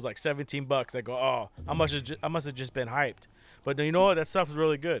Albertsons. It was like $17. I go, oh, I must have just been hyped. But you know what? That stuff is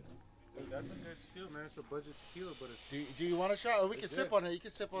really good. Dude, that's a good steal, man. It's a budget tequila, but it's Do you want a shot? Or we can sip on it. You can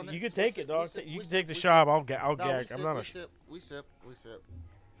sip on it. You can We take sip, it, dog. we sip, You we can sip, take the we shot. sip. I'll gag. No, I'm not a. we sip.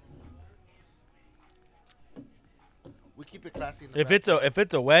 We keep it classy. In the If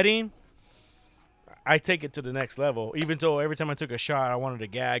it's a wedding, I take it to the next level. Even though every time I took a shot, I wanted to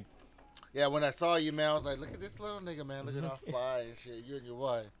gag. Yeah, when I saw you, man, I was like, look at this little nigga, man. Look at all fly and shit. You and your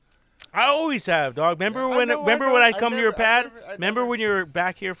wife. I always have, dog. Remember Yeah, when I know, when I come to your I pad? never- Remember when you were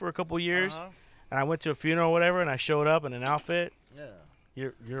back here for a couple years, Uh-huh. and I went to a funeral or whatever, and I showed up in an outfit. Yeah.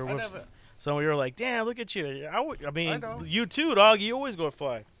 You're I with never- so you're like, damn, look at you. I mean, I know. you too, dog. You always go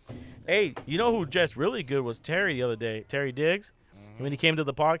fly. Hey, you know who dressed really good was Terry the other day. Terry Diggs. Mm-hmm. When he came to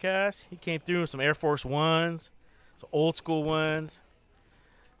the podcast, he came through with some Air Force Ones, some old school ones.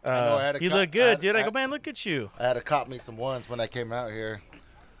 know, I had a he co- looked I good, had- dude. I I- go, man, look at you. I had to cop me some ones when I came out here.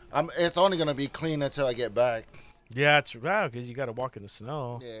 It's only going to be clean until I get back. Yeah, it's wow, because you got to walk in the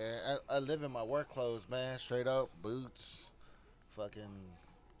snow. Yeah, I live in my work clothes, man. Straight up, boots, fucking,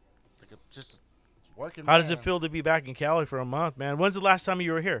 just working. How does man. it feel to be back in Cali for a month, man? When's the last time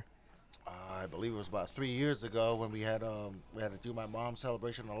you were here? I believe it was about 3 years ago when we had to do my mom's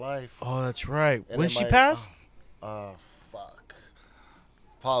celebration of life. Oh, that's right. And When then she my- passed? Fuck.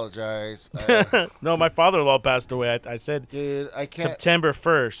 Apologize, No, my father-in-law passed away. I said dude. I can't. September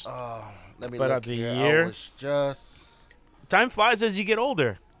 1st. Let me but look of the here. year? I was just. Time flies as you get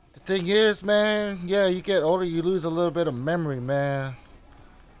older. The thing is, man, yeah, you get older, you lose a little bit of memory, man.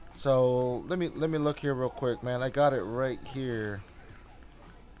 So let me look here real quick, man. I got it right here.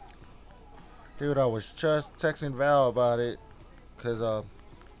 Dude, I was just texting Val about it, cause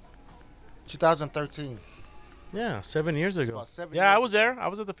 2013. Yeah, 7 years ago. about 7 Yeah, I years was there. I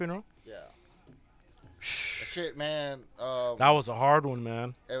was at the funeral. Yeah. That shit, man. That was a hard one,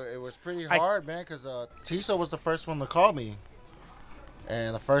 man. It was pretty hard, man, because Tiso was the first one to call me.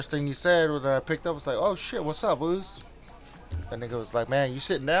 And the first thing he said when I picked up was like, oh, shit, what's up, Booze? That nigga was like, man, you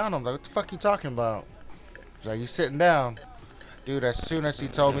sitting down? I'm like, what the fuck you talking about? He's like, you sitting down? Dude, as soon as he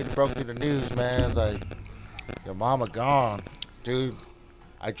told me, he broke me the news, man, it's like, your mama gone. Dude,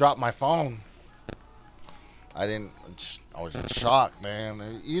 I dropped my phone. I was in shock,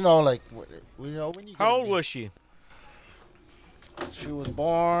 man. You know, like, when you How old was she? She was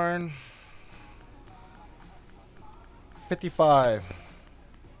born 55.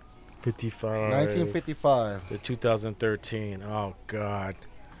 55. 1955. The 2013. Oh, God.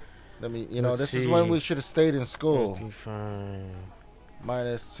 Let me, Let's this is see. when we should have stayed in school. 55.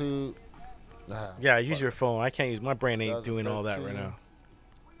 Minus 2. Yeah, use your phone. I can't use my brain. Ain't doing all that right now.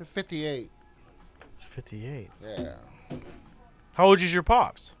 58. 58. Yeah. How old is your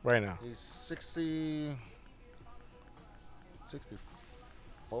pops right now? He's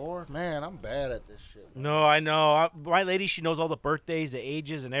 64. Man, I'm bad at this shit. No, I know. My lady, she knows all the birthdays, the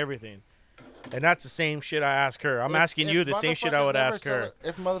ages, and everything. And that's the same shit I ask her. I'm asking you the same shit I would ask her.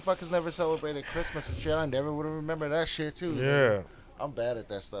 If motherfuckers never celebrated Christmas and shit, I never would have remembered that shit too. Yeah. Man. I'm bad at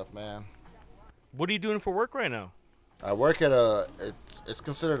that stuff, man. What are you doing for work right now? I work at it's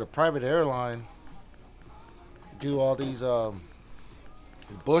considered a private airline. Do all these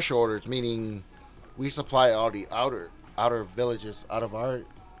bush orders, meaning we supply all the outer villages out of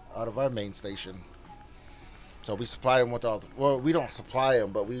our main station. So we supply them with we don't supply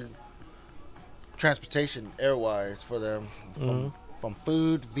them, but we transportation airwise for them from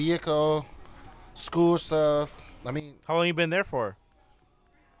food, vehicle, school stuff. I mean, How long you been there for?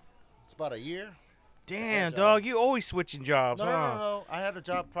 it's about a year. Damn, job. dog, you always switching jobs, No, huh? no. I had a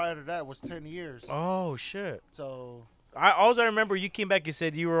job prior to that. It was 10 years. Oh shit. So I remember you came back and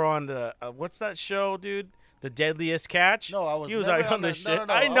said you were on the what's that show, dude? The Deadliest Catch. No, I was You was never like on on this that- no, shit.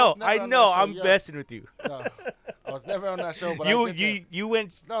 no, no, I I know, was never I on know. that show, I'm yeah. messing with you. no, I was never on that show. But You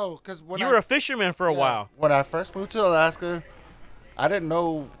went. no, because when You were a fisherman for a while. When I first moved to Alaska, I didn't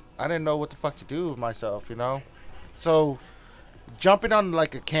know what the fuck to do with myself, you know. So jumping on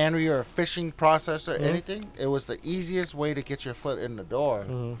like a cannery or a fishing process or anything, it was the easiest way to get your foot in the door.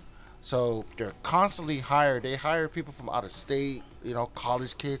 So they're constantly hired. They hire people from out of state, you know,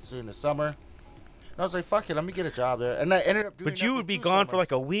 college kids during the summer. I was like, fuck it, let me get a job there. And I ended up doing But that you for would be 2 gone for summers.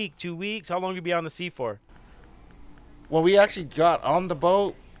 like a week, 2 weeks. How long would you be on the sea for? When we actually got on the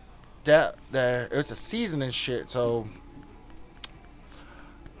boat, that it was a season and shit. So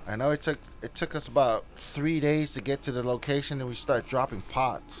I know it took us about 3 days to get to the location, and we start dropping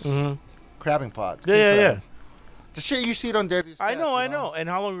pots, Mm-hmm. crabbing pots. Yeah, king yeah, crab. yeah. The shit you see on Deadly I Cats, know, you I know. And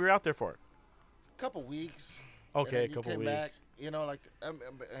how long were you out there for? Couple weeks. Okay, a and then you couple came weeks. back, like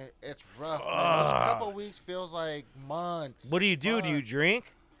it's rough. Man. Those couple weeks feels like months. What do you do? Do you months.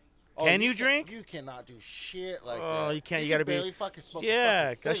 drink? Oh, Can you drink? You cannot do shit like Oh, that. you can't. You can gotta be. barely fucking smoke a Yeah,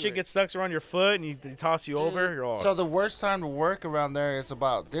 fucking that shit cigarette. gets stuck around your foot and they toss you over. Dude, You're all. So the worst time to work around there is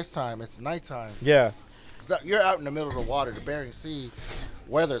about this time. It's nighttime. Yeah. 'Cause you're out in the middle of the water, the Bering Sea.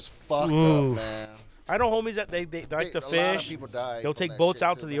 Weather's fucked Ooh. up, man. I know homies that they like to A lot of fish. people die. They'll from take that boats shit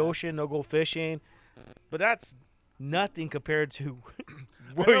out too, to the man. ocean. They'll go fishing, but that's nothing compared to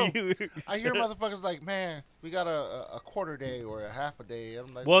I where know. you. I hear motherfuckers like, man, we got a quarter day or a half a day.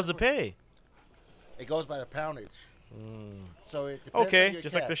 I'm like, What was the pay? It goes by the poundage. So it depends on Okay, your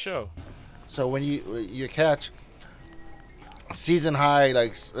just like the catch. show. So when you catch season high,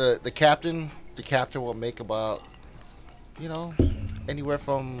 like the captain will make about, anywhere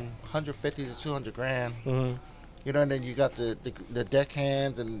from 150 to 200 grand. Mm-hmm. And then you got the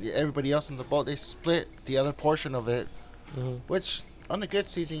deckhands and everybody else in the boat. They split the other portion of it, which on a good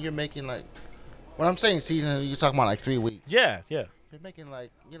season you're making like, when I'm saying season, you're talking about like 3 weeks. Yeah, yeah. You're making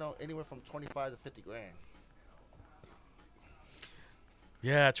like anywhere from 25 to 50 grand.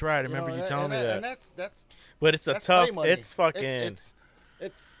 Yeah, that's right. I remember you telling me that. And that's But it's a that's tough. play money. It's fucking. It's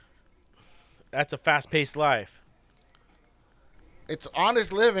That's a fast-paced life. It's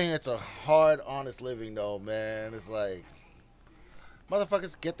honest living. It's a hard, honest living, though, man. It's like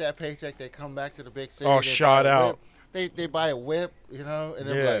motherfuckers get that paycheck. They come back to the big city. Oh, they shot buy a out. whip. They buy a whip, and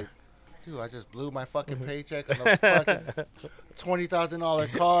they're Yeah. like, dude, I just blew my fucking paycheck on a fucking $20,000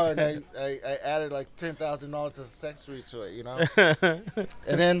 car, and I added like $10,000 of accessory to it,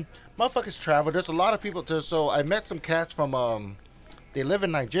 And then motherfuckers travel. There's a lot of people. So I met some cats from they live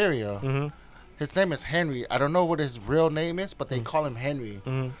in Nigeria. Mm-hmm. His name is Henry. I don't know what his real name is, but they call him Henry.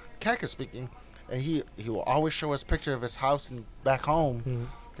 Mm-hmm. Cat is speaking, and he will always show us picture of his house and back home. Mm-hmm.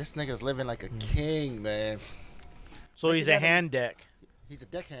 This nigga's living like a king, man. So he's a Making that hand deck. He's a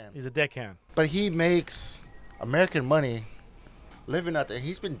deckhand, He's a deckhand. but he makes American money living out there.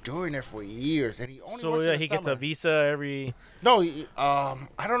 He's been doing it for years, and he only So works yeah, in the he gets a summer. visa every. No,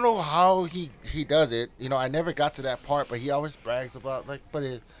 I don't know how he does it. I never got to that part, but he always brags about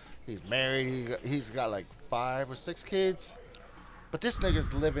he's married. He's got like 5 or 6 kids, but this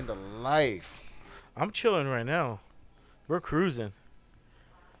nigga's living the life. I'm chilling right now. We're cruising.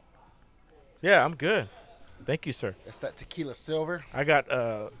 Yeah, I'm good. Thank you, sir. It's that tequila silver. I got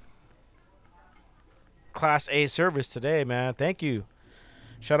Class A service today, man. Thank you.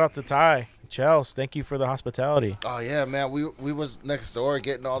 Shout out to Ty, Chels. Thank you for the hospitality. Oh yeah, man. We was next door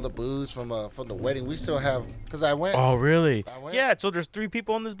getting all the booze from the wedding. We still have, cause I went. Oh, really? I went. Yeah. So there's 3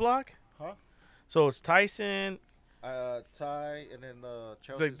 people on this block. Huh? So it's Tyson, Ty, and then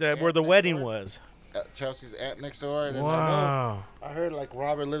Chelsea's where aunt the next wedding door. was. Chelsea's aunt next door, and then Wow. I heard like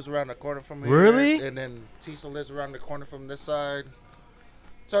Robert lives around the corner from here. Really? And then Tisa lives around the corner from this side.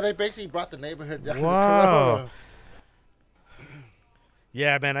 So they basically brought the neighborhood down Wow. to Corona.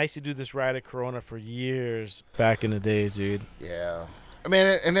 Yeah, man. I used to do this ride at Corona for years back in the days, dude. Yeah. I mean,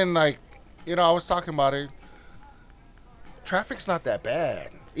 and then like, I was talking about it. Traffic's not that bad.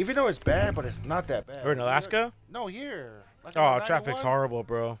 Even though it's bad, but it's not that bad. Or in Alaska? No, here. Like Oh, on traffic's 91. horrible,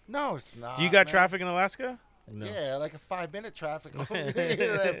 bro. No, it's not. Do you got man. traffic in Alaska? No. Yeah, like a 5-minute traffic.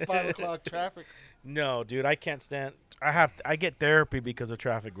 That 5 o'clock traffic. No, dude, I can't stand. I get therapy because of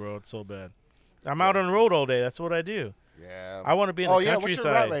traffic, bro. It's so bad. I'm out on the road all day. That's what I do. Yeah. I want to be in the What's your route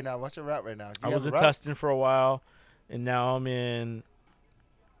countryside. right now? What's your route right now? Do I you was have in a route? Tustin for a while, and now I'm in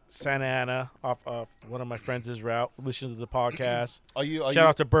Santa Ana off of one of my friends' route. Listens to the podcast. Shout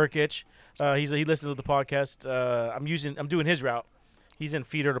out to Burkich. He listens to the podcast. I'm doing his route. He's in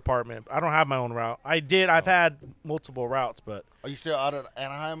feeder department. I don't have my own route. I've had multiple routes, but Are you still out of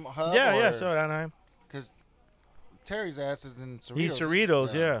Anaheim hub? yeah. or- So Anaheim. Because Terry's ass is in Cerritos. He's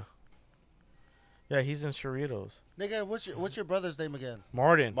Cerritos, yeah. Yeah, he's in Cerritos. Nigga, what's your brother's name again?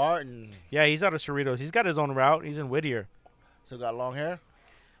 Martin. Martin. Yeah, he's out of Cerritos. He's got his own route. He's in Whittier. Still got long hair?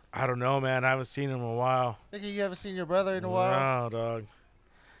 I don't know, man. I haven't seen him in a while. Nigga, you haven't seen your brother in a while? No, dog.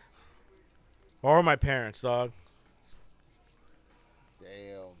 Or my parents, dog.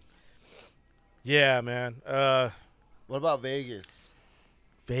 Damn. Yeah, man. What about Vegas?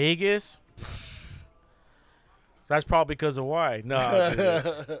 Vegas? That's probably because of why. No,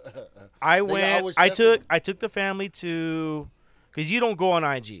 dude. I went. was I just- took the family to, because you don't go on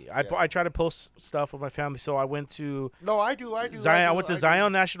IG. Yeah. I try to post stuff with my family, so I went to No, I do. I do. Zion. I do, went to do.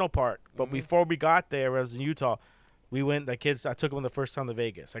 Zion National Park, but Mhm. before we got there, I was in Utah. We went. The kids. I took them the first time to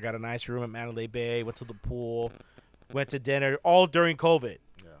Vegas. I got a nice room at Mandalay Bay. Went to the pool. Went to dinner. All during COVID.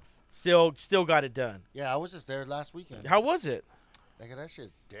 Yeah. Still got it done. Yeah, I was just there last weekend. How was it? Nigga, that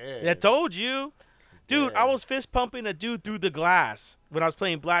shit's dead. I told you. Dude, I Yeah. was fist pumping a dude through the glass when I was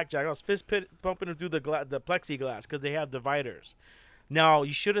playing blackjack. I was pumping him through the plexiglass because they have dividers. Now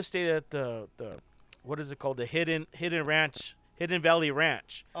you should have stayed at the what is it called? The Hidden Valley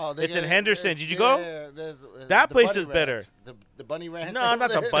Ranch. Oh, It's in Henderson. Did you go? Yeah, That the place Bunny is better. Ranch. The Bunny Ranch. No, not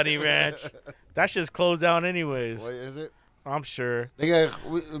the Bunny Ranch. That shit's closed down anyways. What is it? I'm sure. Nigga,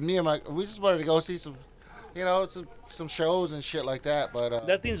 we just wanted to go see some, some shows and shit like that. But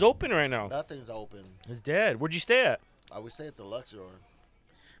That thing's open right now. nothing's open. It's dead. Where'd you stay at? I would say at the Luxor.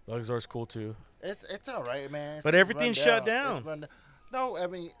 Luxor's cool too. It's all right, man. But everything's shut down. It's run down. No, I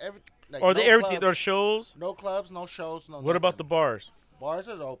mean Or no everything. clubs, There's shows. no clubs, no shows, no. What about the nothing. bars? bars?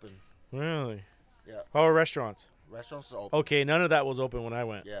 Are open. Really? Yeah. How are restaurants? Restaurants are open. Okay, none of that was open when I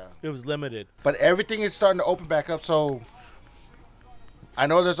went. Yeah. It was limited. But everything is starting to open back up. So I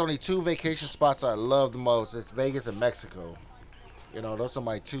know there's only two vacation spots I love the most. It's Vegas and Mexico. Those are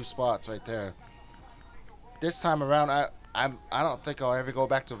my two spots right there. This time around, I don't think I'll ever go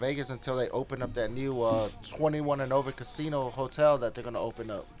back to Vegas until they open up that new 21 and over casino hotel that they're gonna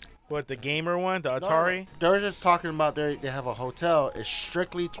open up. What, the gamer one, the No, Atari? they're just talking about they have a hotel. It's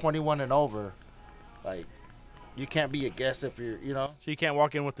strictly 21 and over. Like, you can't be a guest if you're, So you can't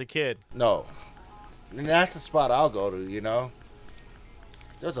walk in with the kid. No. And that's the spot I'll go to,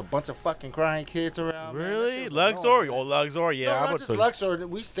 There's a bunch of fucking crying kids around. man. That Really? shit was Luxor? annoying, Oh, man. Luxor. Yeah, No, I not would just put. Luxor.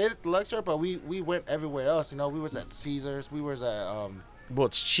 We stayed at the Luxor, but we went everywhere else. We was at Caesars. We was at Well,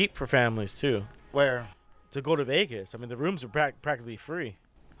 it's cheap for families too where to go to Vegas. I mean, the rooms are practically free.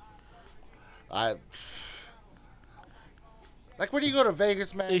 I like when you go to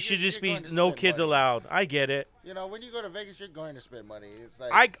Vegas, man. It should you're just be going to no spend kids money. allowed. I get it. When you go to Vegas, you're going to spend money. It's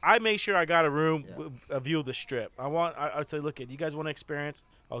like I make sure I got a room, Yeah. a view of the strip. I'd say, look, you guys want an experience?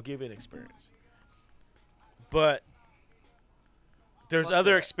 I'll give you an experience. But there's Fuck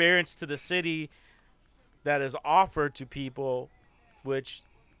other that. experience to the city that is offered to people, which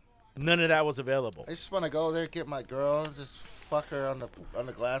none of that was available. I just want to go there, get my girl, and just fuck her on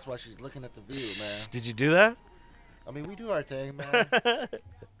the glass while she's looking at the view, man. Did you do that? I mean, we do our thing, man.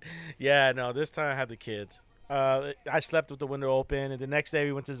 Yeah, no, this time I had the kids. I slept with the window open, and the next day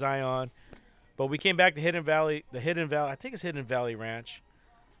we went to Zion. But we came back to Hidden Valley, I think it's Hidden Valley Ranch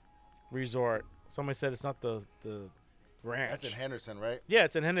Resort. Somebody said it's not the ranch. That's in Henderson, right? Yeah,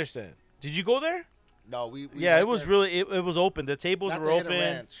 it's in Henderson. Did you go there? No, we Yeah, went it was there. really, it was open. The tables Not were the Hidden open.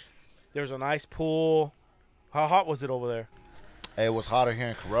 Ranch. There was a nice pool. How hot was it over there? It was hotter here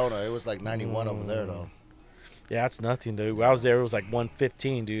in Corona. It was like 91 over there, though. Yeah, that's nothing, dude. When I was there, it was like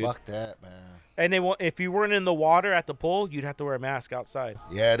 115, dude. Fuck that, man. And if you weren't in the water at the pool, you'd have to wear a mask outside.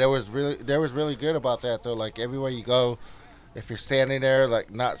 Yeah, there was really good about that though. Like everywhere you go, if you're standing there like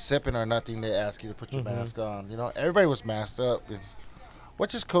not sipping or nothing, they ask you to put your mask on. Everybody was masked up,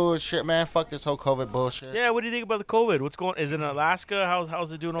 which is cool as shit, man. Fuck this whole COVID bullshit. Yeah, what do you think about the COVID? What's going? Is it in Alaska?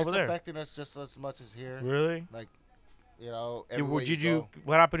 How's it doing it's over there? affecting us just as much as here. Really? Like, Dude, everywhere did you go.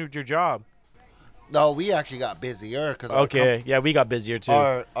 What happened with your job? No, we actually got busier because Okay, yeah, we got busier too.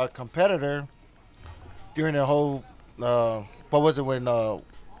 our competitor during the whole what was it when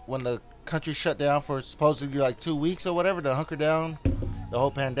the country shut down for supposedly like 2 weeks or whatever to hunker down, the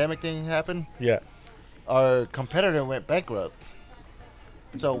whole pandemic thing happened. Yeah. Our competitor went bankrupt,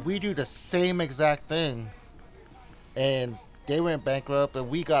 so we do the same exact thing, and they went bankrupt, and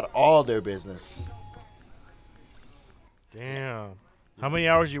we got all their business. Damn. How many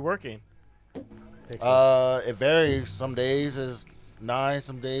hours you working? It varies. Some days is 9,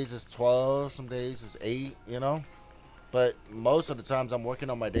 some days is 12, some days is 8. But most of the times I'm working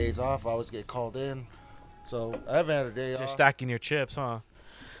on my days off. I always get called in, so I haven't had a day Just off. stacking your chips, huh?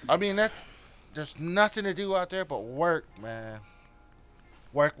 I mean, there's nothing to do out there but work, man.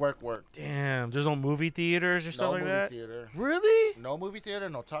 Work. Damn. There's no movie theaters or stuff No like movie that. theater. Really? No movie theater.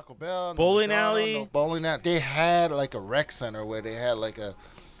 No Taco Bell. No Bowling McDonald's, alley? No bowling alley. They had like a rec center where they had like a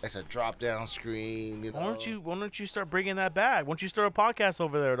drop down screen. Why don't you start bringing that back? Why don't you start a podcast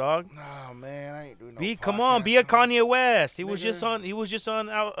over there, dog? No, man, I ain't doing no. Come on, be a podcast. Kanye West. He was Nigga. just on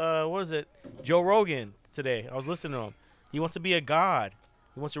what was it? Joe Rogan today. I was listening to him. He wants to be a god.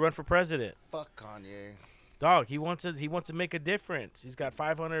 He wants to run for president. Fuck Kanye. Dog, he wants to make a difference. He's got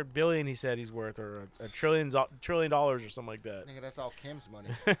 500 billion. He said he's worth, or a trillion dollars or something like that. Nigga, that's all Kim's money.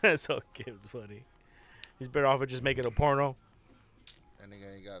 That's all Kim's money. He's better off with just making a porno. That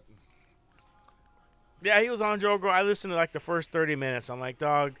nigga ain't got. Yeah, he was on Joe Rogan. I listened to like the first 30 minutes. I'm like,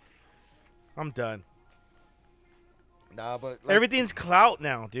 dog, I'm done. Nah, but like, Everything's clout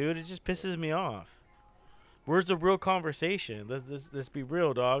now, dude. It just pisses me off. Where's the real conversation? Let's be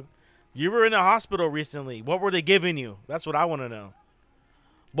real, dog. You were in the hospital recently. What were they giving you? That's what I want to know.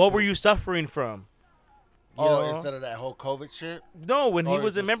 What were you suffering from? You know? instead of that whole COVID shit. No, when he Or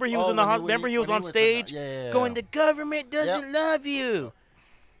was, just- remember he was oh, in the when he- hospital. Remember he was when on he was in stage, the- yeah. going, "The government doesn't Yep. love you.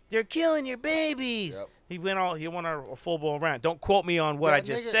 They're killing your babies." Yep. He went on a full blown rant. Don't quote me on what I That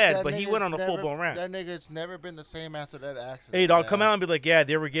just nigga- said, that but he nigga's went on a never- full blown rant. That nigga's never been the same after that accident. Hey, dog, man. come out and be like, yeah,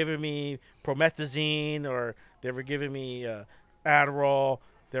 they were giving me promethazine, or they were giving me Adderall,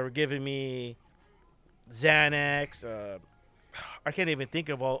 they were giving me Xanax. I can't even think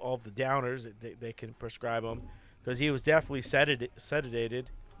of all the downers that they can prescribe him, because he was definitely sedated.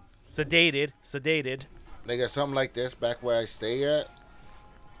 Nigga, something like this back where I stay at,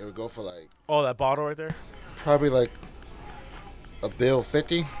 it would go for like Oh, that bottle right there? probably like a bill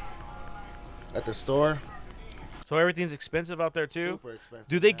 50 at the store. So everything's expensive out there, too? Super expensive.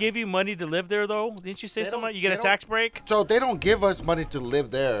 Do they man. give you money to live there, though? Didn't you say They something? don't- You get they a don't- tax break? So they don't give us money to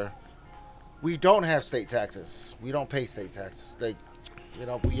live there. We don't have state taxes. We don't pay state taxes.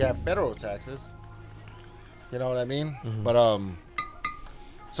 We have federal taxes. You know what I mean? Mm-hmm. But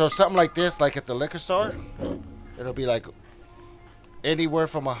so something like this, like at the liquor store, it'll be like anywhere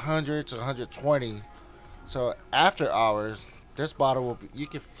from 100 to 120. So after hours, this bottle will be. You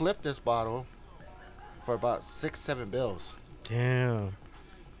can flip this bottle for about 6-7 bills. Damn.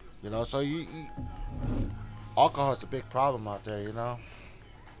 You know, so you alcohol is a big problem out there. You know,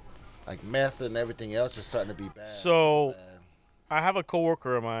 like meth and everything else is starting to be bad. So- bad. I have a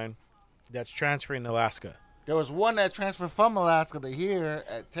coworker of mine that's transferring to Alaska. There was one that transferred from Alaska to here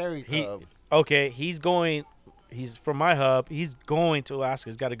at Terry's hub. Okay, he's from my hub. He's going to Alaska.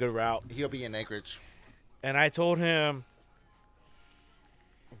 He's got a good route. He'll be in Anchorage. And I told him,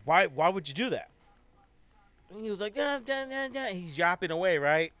 why would you do that? And he was like, he's yapping away,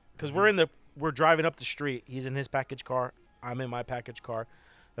 right? Because we're driving up the street. He's in his package car. I'm in my package car.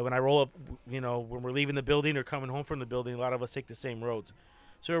 And when I roll up, when we're leaving the building or coming home from the building, a lot of us take the same roads.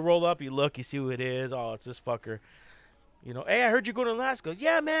 So we roll up, you look, you see who it is. Oh, it's this fucker. Hey, I heard you going to Alaska.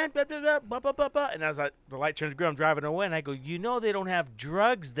 Yeah, man. Blah, blah, blah, blah, blah, blah, blah. And as the light turns green, I'm driving away, and I go, they don't have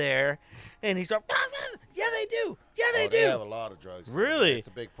drugs there. And he starts, yeah, they do. Yeah, they do. They have a lot of drugs. Really? It's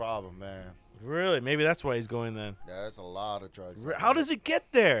a big problem, man. Really? Maybe that's why he's going then. Yeah, there's a lot of drugs. How does it get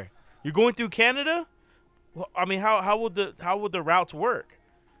there? You're going through Canada? Well, I mean, how would the routes work?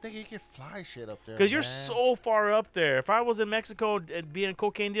 I think you can fly shit up there. Because you're man. so far up there. If I was in Mexico and being a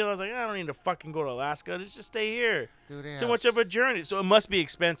cocaine dealer, I was like, I don't need to fucking go to Alaska. Let's just stay here. Dude, they Too have much of a journey. So it must be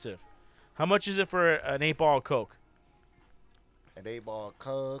expensive. How much is it for an 8-ball of Coke? an 8-ball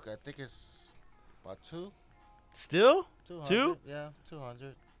Coke. I think it's about two. Still? 200. Two? Yeah,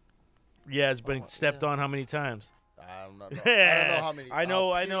 200. Yeah, it's been Oh, stepped yeah. on how many times? I don't know. I don't know how many. I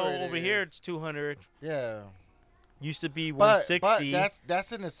know. how pure it Over is. here, it's 200. Yeah. Used to be But 160.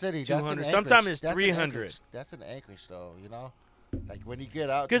 that's in the city. That's in 200. Anchorage. Sometimes it's That's in 300. Anchorage. That's in Anchorage, though. You know, like when you get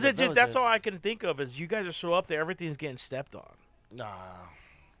out. Because Because that's all I can think of is you guys are so up there, everything's getting stepped on. Nah.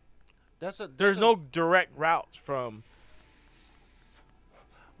 There's no direct routes from.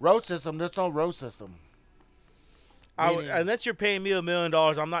 road system. There's no road system. Meaning- Unless you're paying me $1 million,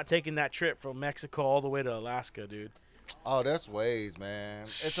 I'm not taking that trip from Mexico all the way to Alaska, dude. Oh, there's ways, man.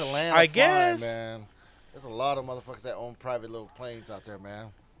 It's a land. I of guess. flying, man. There's a lot of motherfuckers that own private little planes out there, man.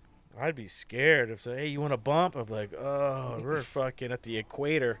 I'd be scared if say, hey, you want a bump? I'm like, oh, we're fucking at the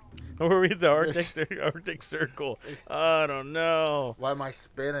equator. Or we the Arctic Circle. I don't know. Why am I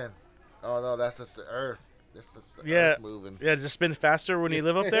spinning? Oh no, that's just the Earth. That's just the Yeah. Earth moving. Yeah, does it spin faster when you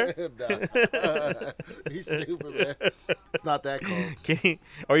live up there? Nah. He's stupid, man. It's not that cold.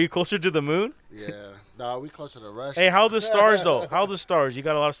 Are you closer to the moon? Yeah. No, we closer to Russia. Hey, how are the stars though? How are the stars? You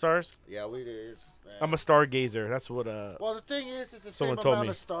got a lot of stars? Yeah, we is. Man. I'm a stargazer. That's what. Well, the thing is, it's the Someone same told amount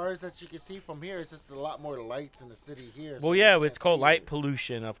me. of stars that you can see from here. It's just a lot more lights in the city here. so Well, you yeah, can't it's called see light it.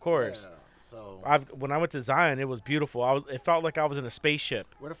 pollution, of course. Yeah. So, When I went to Zion, it was beautiful. It felt like I was in a spaceship.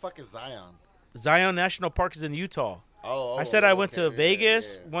 where the fuck is Zion? Zion National Park is in Utah. Oh, I said I went to okay. Yeah,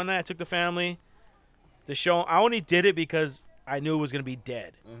 Vegas yeah. one night. I took the family to show. I only did it because I knew it was gonna be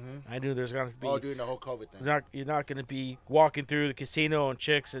dead. Mhm. I knew there's gonna be. Oh, doing the whole COVID thing. You're not gonna be walking through the casino and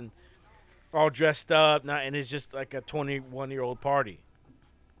chicks and all dressed up. And it's just like a 21-year-old party.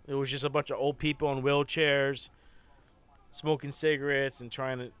 It was just a bunch of old people in wheelchairs, smoking cigarettes and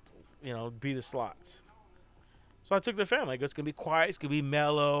trying to, be the slots. So I took the family. Like, it's gonna be quiet. It's gonna be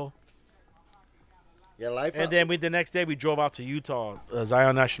mellow. Yeah, life. And then the next day we drove out to Utah,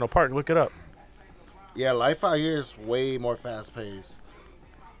 Zion National Park. Look it up. Yeah, life out here is way more fast paced.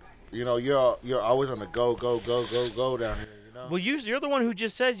 You know, you're always on the go down here. You know. Well, you're the one who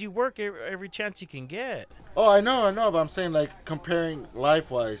just says you work every chance you can get. Oh, I know, but I'm saying like comparing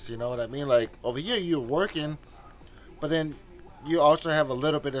life wise. You know what I mean? Like over here you're working, but then you also have a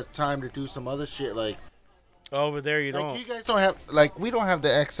little bit of time to do some other shit. Like Over there, you like don't. you guys don't have like we don't have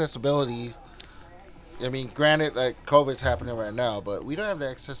the accessibility. I mean, granted, like COVID's happening right now, but we don't have the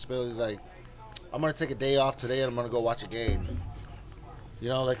accessibility. Like, I'm gonna take a day off today and I'm gonna go watch a game. You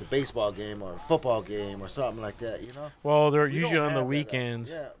know, like a baseball game or a football game or something like that. You know. Well, they're We usually don't on the have that,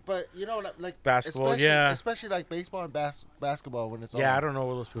 weekends. yeah, but you know, like Basketball, especially, yeah. especially like baseball and basketball when it's on. Yeah, I don't know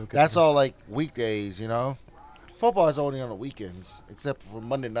where those people. That's all like weekdays. You know, football is only on the weekends, except for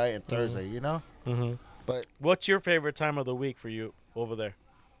Monday night and Thursday. You know. Mm-hmm. But What's your favorite time of the week for you over there?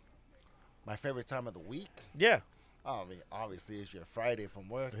 my favorite time of the week. Yeah. I mean, obviously, it's your Friday from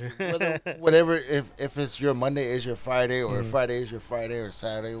work. Whatever, if it's your Monday is your Friday, or Friday is your Friday, or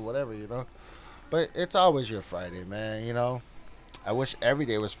Saturday, whatever, you know. But it's always your Friday, man. You know. I wish every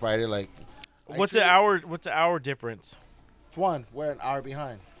day was Friday. Like, What's the hour difference? One, we're an hour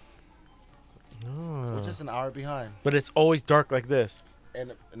behind. Oh. We're just an hour behind. But it's always dark like this.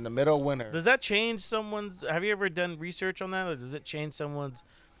 In the middle of winter. Does that change someone's? Have you ever done research on that? Or does it change someone's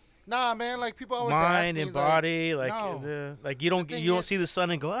Nah, man. Like people always ask mind me, and body? Like, Like, no. like you don't thing you don't is- see the sun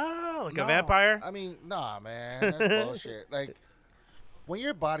and go like No, a vampire. I mean, nah, man. That's bullshit. Like when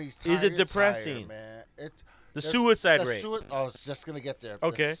your body's tired, Is it you're depressing? tired, man. It's The suicide the rate. I was just gonna get there.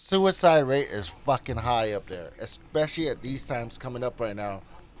 Okay. The suicide rate is fucking high up there, especially at these times coming up right now.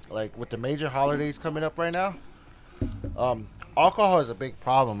 Like with the major holidays coming up right now. Alcohol is a big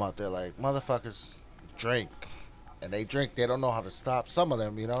problem out there. Like motherfuckers drink, and they don't know how to stop. Some of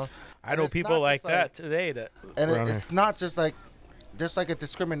them, you know. I And know it's people not like just that today. That And around it's not just like there's like a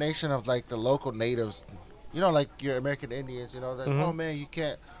discrimination of like the local natives, you know, like your American Indians, you know, like Mhm. oh man, you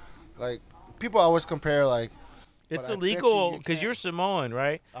can't, like people always compare like it's but I bet illegal you because can't. you're Samoan,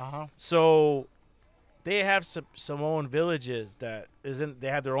 right? uh-huh So they have Samoan villages that isn't. They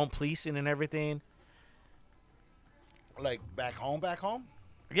have their own policing and everything. like back home.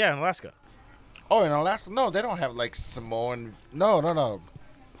 Yeah, in Alaska. Oh, in Alaska, no, they don't have like Samoan. No.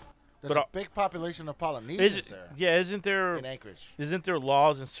 There's But, a big population of Polynesians Is it, there yeah, isn't there in Anchorage. isn't there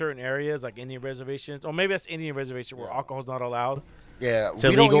laws in certain areas like Indian reservations, or maybe that's Indian reservation where Yeah. alcohol's not allowed? Yeah, It's we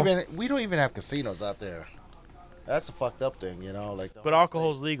illegal? don't even have casinos out there. That's a fucked up thing, you know. Like, the But whole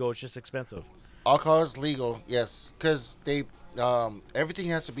alcohol's state. legal. It's just expensive. Alcohol is legal, yes, because they everything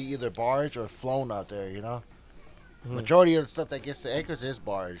has to be either barged or flown out there. You know, majority of the stuff that gets to Anchorage is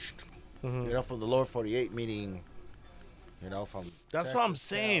barged. Mhm. You know, from the lower 48, meaning, you know, from. That's what I'm Texas,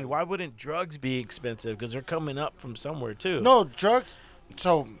 saying. Cali. Why wouldn't drugs be expensive? Because they're coming up from somewhere too. No drugs.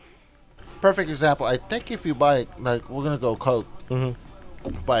 So, perfect example. I think if you buy like we're gonna go Coke, Mhm.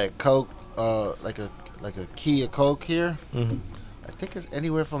 buy a Coke, like a key of Coke here. Mhm. I think it's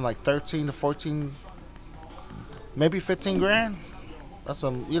anywhere from like 13 to 14, maybe 15 grand. That's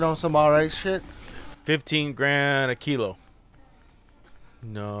some alright shit. 15 grand a kilo.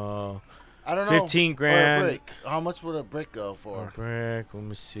 No. I don't know. 15 Or a grand. brick. How much would a brick go A for? brick. Let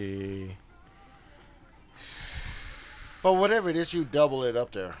me see. But whatever it is, you double it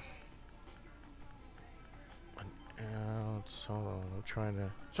up there. Hold on. I'm trying to.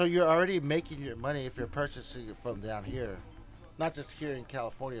 So you're already making your money if you're purchasing it from down here. Not just here in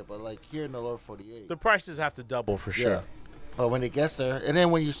California, but like here in the lower 48. The prices have to double for sure. Yeah. But when it gets there, and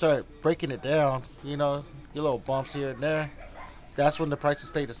then when you start breaking it down, you know, your little bumps here and there, that's when the prices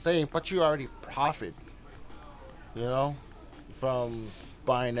stay the same, but you already profit, you know, from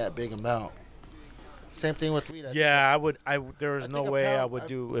buying that big amount. Same thing with weed. Yeah, there was I no think a way I pound- would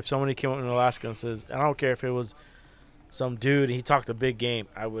do if somebody came up in Alaska and says, I don't care if it was some dude and he talked a big game.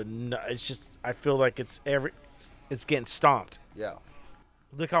 I would. It's just I feel like it's getting stomped. Yeah.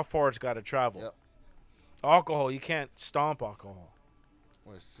 Look how far it's got to travel. Yep. Alcohol, you can't stomp alcohol.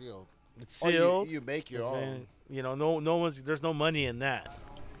 Well, it's sealed. It's Or sealed. you make your It's own. been- you know, no one's. There's no money in that.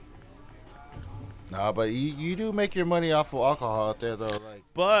 Nah, but you do make your money off of alcohol out there, though. Like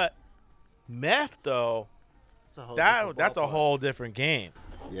But meth, though, it's a whole different that's a ballpark. whole different game.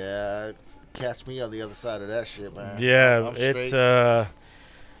 Yeah, catch me on the other side of that shit, man. Yeah, I'm it's straight.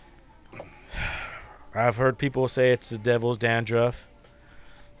 I've heard people say it's the devil's dandruff.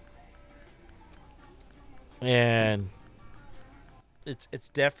 And it's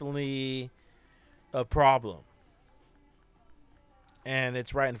definitely a problem, and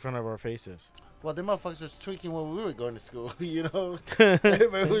it's right in front of our faces. Well, them motherfuckers was tweaking when we were going to school, you know?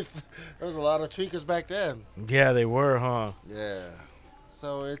 There was a lot of tweakers back then. Yeah, they were, huh? Yeah.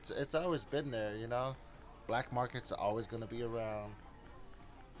 So it's always been there, you know? Black market's always going to be around.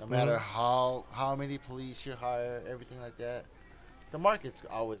 No matter how many police you hire, everything like that. The market's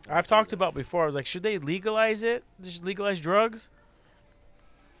always gonna I've be talked there. about before. I was like, should they legalize it? Just legalize drugs?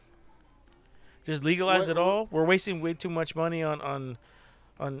 Just legalize it all? We're wasting way too much money on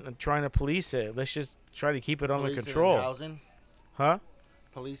trying to police it. Let's just try to keep it under Policing control. and housing. Huh?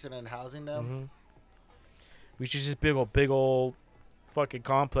 Policing and housing them. Mm-hmm. We should just build a big old fucking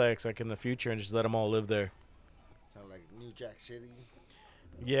complex like in the future and just let them all live there. Sound like New Jack City.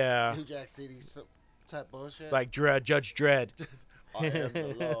 Yeah. New Jack City type bullshit. Like Judge Dredd. I am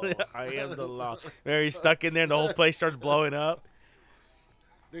the law. I am the law. Where he's stuck in there and the whole place starts blowing up.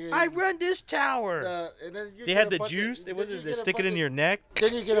 Nigga, I run this tower. and then you They get had a the bunch juice. Of, It then wasn't you to get a stick it bunch in your neck.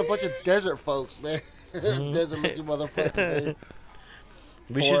 Then you get a bunch of desert folks, man. Desert looking motherfuckers. Man.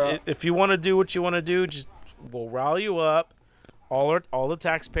 We should, if you want to do what you want to do, just we'll rally you up. All the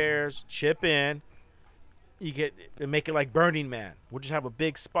taxpayers chip in. You get and make it like Burning Man. We'll just have a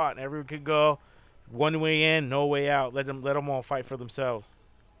big spot, and everyone can go one way in, no way out. Let them all fight for themselves.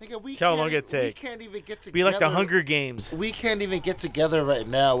 Nigga, we Tell them can't don't get take. We can't even get together. Be like the Hunger Games. We can't even get together right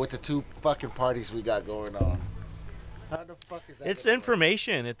now with the two fucking parties we got going on. How the fuck is that? It's gonna work?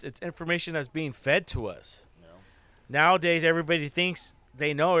 information. It's information that's being fed to us. No. Nowadays, everybody thinks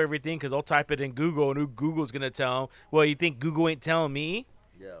they know everything because they'll type it in Google, and who Google's gonna tell them. Well, you think Google ain't telling me?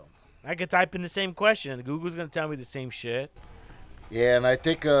 Yeah. I could type in the same question, and Google's gonna tell me the same shit. Yeah, and I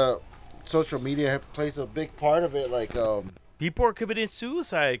think social media plays a big part of it. Like, People are committing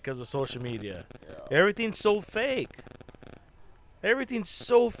suicide because of social media. yeah. Everything's so fake. Everything's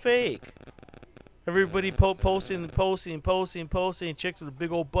so fake. Everybody posting. Chicks with the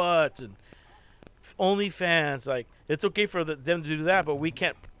big old butts and OnlyFans. Like, it's okay for them to do that, but we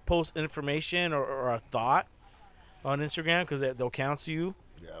can't post information or a thought on Instagram because they'll cancel you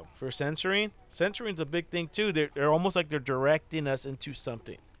Yeah. for censoring. Censoring's a big thing too. They're almost like they're directing us into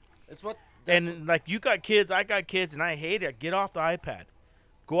something. It's what. And like you got kids, I got kids, and I hate it. Get off the iPad,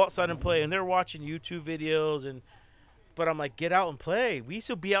 go outside and play. And they're watching YouTube videos, but I'm like, get out and play. We used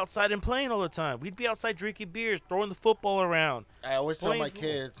to be outside and playing all the time. We'd be outside drinking beers, throwing the football around. I always tell playing my football.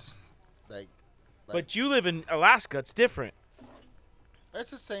 kids, like, But you live in Alaska. It's different. it's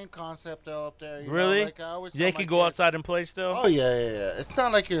the same concept though up there. You Really? Know? Like, I always They tell can my go kids, outside and play still. Oh yeah. It's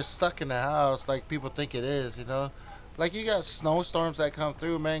not like you're stuck in the house like people think it is. You know, like you got snowstorms that come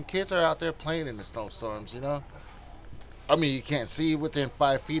through, man. Kids are out there playing in the snowstorms. You know. I mean, you can't see within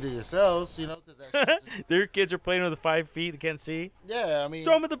 5 feet of yourselves. You know, because Their kids are playing with the 5 feet. They can't see. yeah. I mean,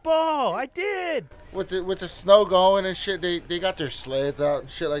 Throw them the ball. I did. with the snow going and shit, they got their sleds out and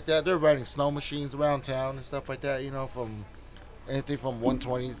shit like that. They're riding snow machines around town and stuff like that. You know, from anything from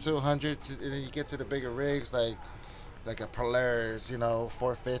 120 to 200, and then you get to the bigger rigs like a Polaris, you know,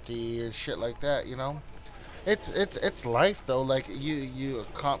 450 and shit like that. You know, it's life though. Like you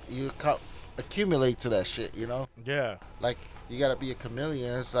accumulate to that shit. You know, Yeah. like you gotta be a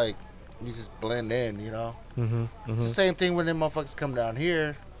chameleon. It's like you just blend in. You know, Mm-hmm. it's the same thing when them motherfuckers come down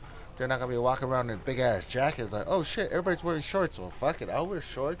here. They're not gonna be walking around in big ass jackets. Like, oh shit, everybody's wearing shorts. Well, fuck it, I'll wear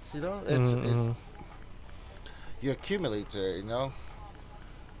shorts. You know, it's you accumulate to it. You know,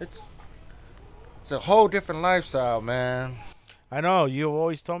 it's a whole different lifestyle, man. I know. You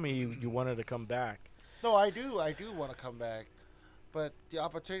always told me you wanted to come back. No, I do want to come back, but the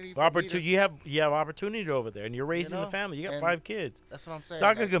opportunity. For me to- You have opportunity over there, and you're raising know, the family. You got and 5 kids. That's what I'm saying.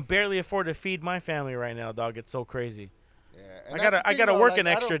 Dog, I like, can barely afford to feed my family right now. Dog, it's so crazy. yeah, I and that's the I thing, gotta though, work like, an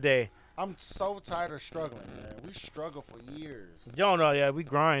I extra don't- day. I'm so tired of struggling, man. We struggle for years. Yo, no, yeah, we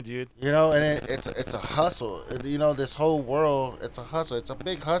grind, dude. You know, and it's a hustle. You know, this whole world, it's a hustle. It's a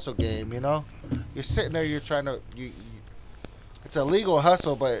big hustle game. You know, you're sitting there, you're trying to. It's a legal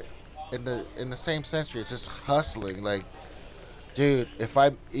hustle, but in the same sense, you're just hustling. Like, dude, if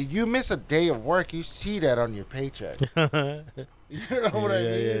you miss a day of work, you see that on your paycheck. You know what I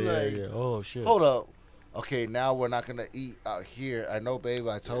mean? Like, Oh shit. hold up. Okay, now we're not gonna eat out here. I know, babe.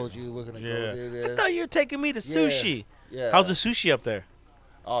 I told you we're gonna go do I this. thought you were taking me to sushi. Yeah. How's the sushi up there?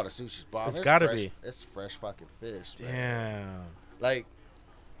 Oh, the sushi's bomb. It's gotta fresh, be. It's fresh fucking fish, man. Damn. Like,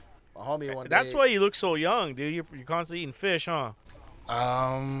 my homie one day. That's why you look so young, dude. You're constantly eating fish, huh?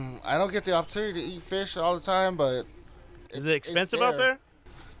 I don't get the opportunity to eat fish all the time, but Is it it's expensive out there?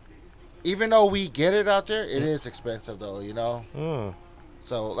 Even though we get it out there, it is expensive though. You know. Oh.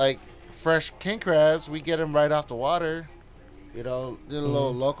 So like fresh king crabs, we get them right off the water. You know, the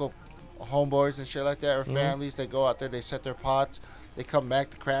little local homeboys and shit like that, or families. They go out there, they set their pots, they come back,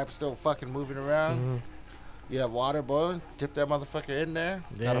 the crab's still fucking moving around. You have water boiling, dip that motherfucker in there.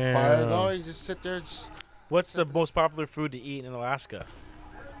 Got a fire Damn. going, you just sit there. What's the most popular food to eat in Alaska?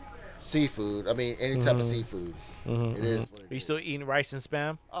 Seafood. I mean, any type of seafood. It is. What it Are you is. still eating rice and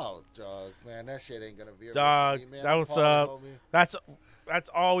spam? Oh, dog, man, that shit ain't gonna veer. Dog, me, man. that I'm was quality, homie. That's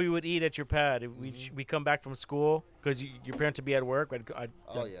all we would eat at your pad. If we come back from school because your parents would be at work.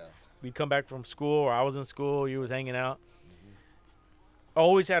 Oh yeah. We'd come back from school, or I was in school. You was hanging out.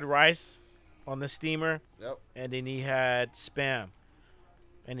 Always had rice on the steamer, Yep. and then he had spam,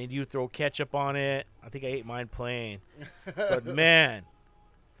 and then you throw ketchup on it. I think I ate mine plain, but man,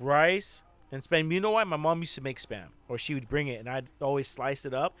 rice and spam. You know why? My mom used to make spam, or she would bring it, and I'd always slice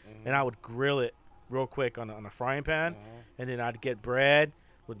it up, and I would grill it real quick on a frying pan, and then I'd get bread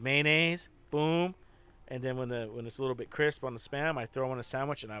with mayonnaise, boom, and then when it's a little bit crisp on the spam, I throw on a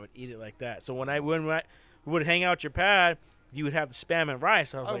sandwich, and I would eat it like that. So when we would hang out at your pad, you would have the spam and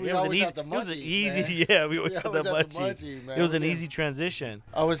rice. I was like, we it was always had the an munchies, easy, man. yeah, we always We had the always had the munchies. munchies, man. It was We an didn't- easy transition.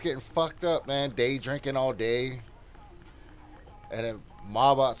 I was getting fucked up, man. Day drinking all day. And then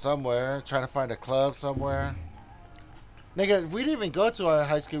mob out somewhere, trying to find a club somewhere. Nigga, we didn't even go to our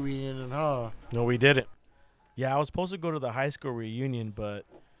high school reunion, huh? No, we didn't. Yeah, I was supposed to go to the high school reunion, but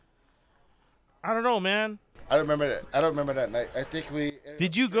I don't know, man. I don't remember that night. I think we.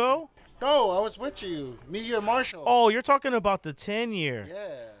 Did you go? No, I was with you. Me, you, and Marshall. Oh, you're talking about the 10 year. Yeah.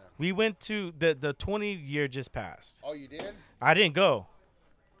 We went to the 20 year just passed. Oh, you did? I didn't go.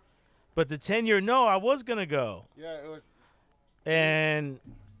 But the 10 year, no, I was going to go. Yeah, it was. And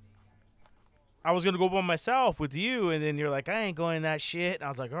I was going to go by myself with you. And then you're like, I ain't going that shit. And I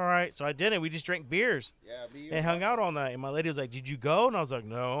was like, all right. So I didn't. We just drank beers Yeah, me, you, and hung out all night. And my lady was like, did you go? And I was like,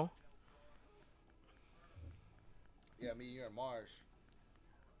 no. Yeah, me, you, and Marsh.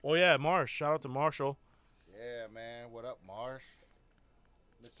 Oh, yeah, Marsh. Shout out to Marshall. Yeah, man. What up, Marsh?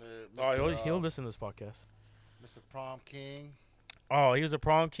 Mr. Oh, he'll listen to this podcast. Mr. Prom King. Oh, he was a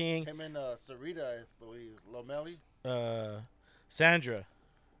prom king. Him and Sarita, I believe. Lomeli? Sandra.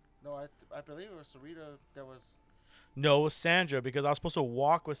 No, I believe it was Sarita that was. No, it was Sandra because I was supposed to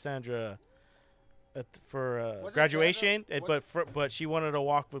walk with Sandra for Was it graduation, Sandra? but she wanted to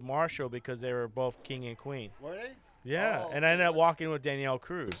walk with Marshall because they were both king and queen. Were they? Yeah, Oh, and I ended up okay. walking with Danielle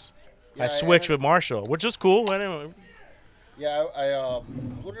Cruz. Yeah, I switched ended- with Marshall, which was cool. Anyway, Yeah, I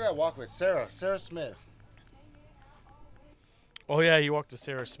who did I walk with? Sarah Smith. oh yeah, you walked with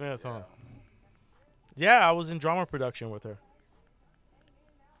Sarah Smith, huh? Yeah, I was in drama production with her.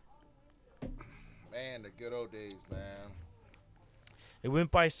 Man, the good old days, man. It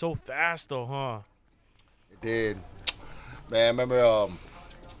went by so fast, though, huh? It did. Man, I remember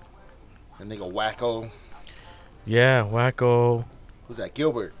the nigga Wacko. Yeah, Wacko, Who's that?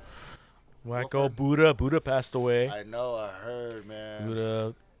 Gilbert. Wacko, Wilford? Buddha passed away. I know, I heard, man.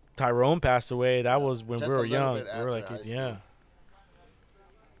 Buddha, Tyrone passed away. That was when Just we a were little young. bit We were after like, high school. yeah.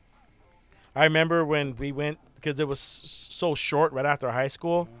 I remember when we went because it was so short right after high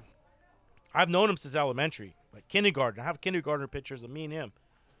school. I've known him since elementary, like kindergarten. I have kindergarten pictures of me and him.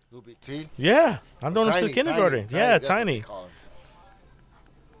 Who, Big T? Yeah, I've known him since kindergarten. Yeah, that's what they tiny. call him.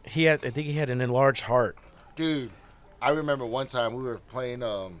 I think he had an enlarged heart. Dude, I remember one time we were playing,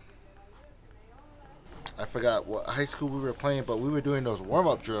 I forgot what high school we were playing, but we were doing those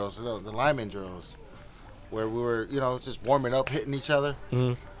warm-up drills, the lineman drills, where we were, just warming up, hitting each other.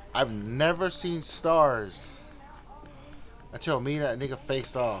 Mhm. I've never seen stars until me and that nigga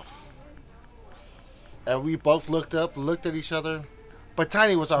faced off. And we both looked up, looked at each other. But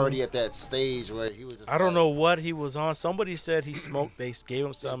Tiny was already at that stage where he was just I don't like, know what he was on. Somebody said he smoked. They gave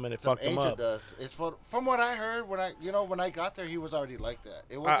him some and it some fucked him angel up. dust. It's from what I heard when I got there, he was already like that.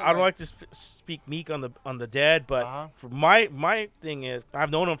 It wasn't I don't like to speak meek on the dead, but Uh-huh. for my thing is I've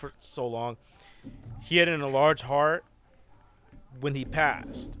known him for so long. He had an enlarged heart when he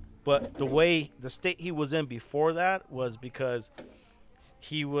passed, but the state he was in before that was because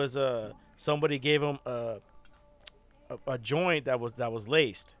he was somebody gave him a joint that was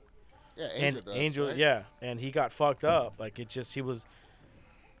laced. Yeah, And Angel does, right? yeah, and he got fucked up. Like it just he was.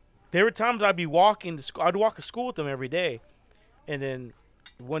 There were times I'd be walking to school. I'd walk to school with him every day, and then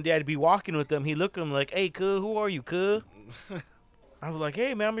one day I'd be walking with him. He looked at him like, "Hey, cuz, who are you, cuz?" I was like,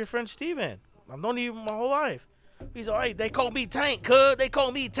 "Hey, man, I'm your friend Steven. I've known you my whole life." He's like, "Hey, they call me Tank, cuz. They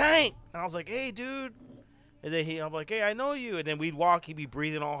call me Tank." And I was like, "Hey, dude." And then I'm like, "Hey, I know you." And then we'd walk. He'd be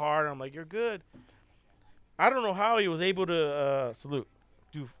breathing all hard. I'm like, "You're good." I don't know how he was able to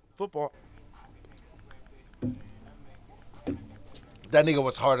do football. That nigga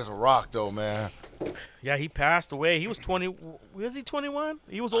was hard as a rock, though, man. Yeah, he passed away. He was 20. Was he 21?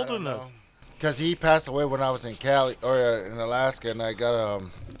 He was older than us. Because he passed away when I was in Cali or in Alaska, and I got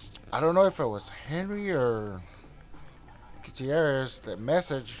I don't know if it was Henry or Gutierrez that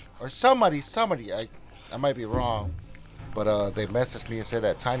message or somebody. I might be wrong, but they messaged me and said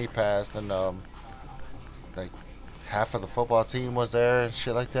that Tiny passed, and like half of the football team was there and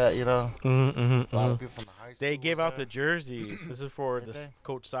shit like that. You know, a lot of people from the high school. They gave was out the there. jerseys. This is for Did the they?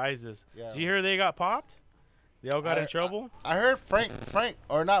 coach sizes. Yeah. Did you hear they got popped? They all got in trouble. I heard Frank,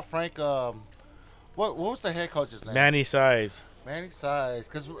 or not Frank. What was the head coach's name? Manny size. Manny Size,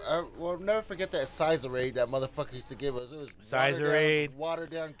 because we'll never forget that Sizerade that motherfucker used to give us. It was Sizerade.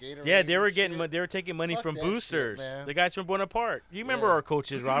 watered down Gatorade. Yeah, they were and getting. shit. They were taking money Fuck from that shit, boosters. man. The guys from Bonaparte. You remember Yeah. our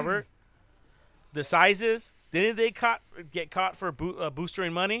coaches, Robert? The sizes. Didn't they get caught for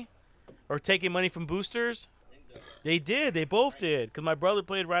boostering money, or taking money from boosters? They did. They both did. Because my brother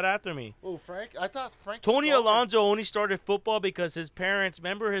played right after me. Oh, Frank! I thought Frank. Tony took over. Alonso only started football because his parents.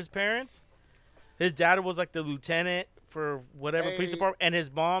 Remember his parents? His dad was like the lieutenant for whatever police Hey, department, and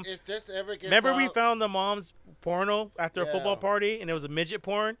his mom. If this ever gets Remember we out- found the mom's porno after a Yeah. football party, and it was a midget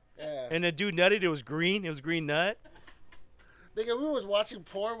porn, Yeah. and the dude nutted. It was green. It was green nut. Nigga, we was watching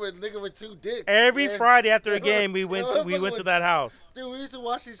porn with nigga with two dicks. Every man. Friday after a Yeah, game, we went to that house. Dude, we used to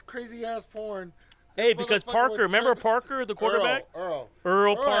watch these crazy ass porn. Hey, This because motherfucker Parker, would remember jerk- Parker, the quarterback? Earl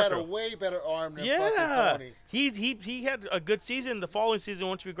Earl had a Parker. way better arm than Yeah, fucking Tony. he had a good season the following season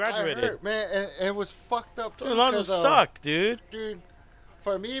once we I graduated. heard, man, and it was fucked up too. Alonso 'cause, sucked, dude. dude.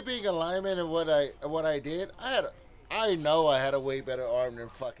 For me being a lineman and what I did, I know I had a way better arm than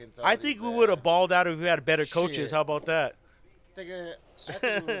fucking Tony. I think we man. would have balled out if we had better coaches. Shit. How about that? I think we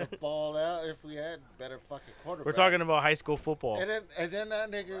would have balled out if we had better fucking quarterback. We're talking about high school football. And then that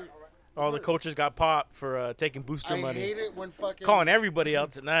nigga. All the coaches got popped for taking booster I money. hate it when fucking. Calling everybody out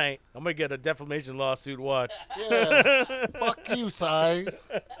tonight. I'm gonna get a defamation lawsuit. Watch. Yeah. Fuck you, size.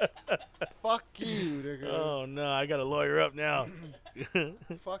 Fuck you, nigga. Oh no, I got a lawyer up now.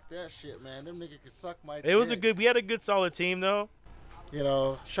 Fuck that shit, man. Them niggas can suck my. It was a dick. good. We had a good solid team though. You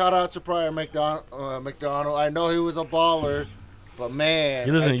know, shout out to Brian McDonald. I know he was a baller, but man,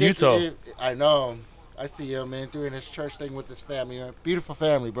 He lives in I think Utah. I know. I see him, man, doing his church thing with his family. Man. Beautiful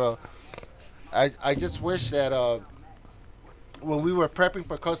family, bro. I just wish that when we were prepping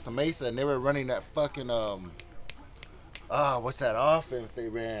for Costa Mesa and they were running that fucking what's that offense they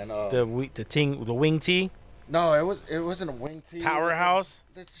ran? The wing tee No, it wasn't a wing team. powerhouse.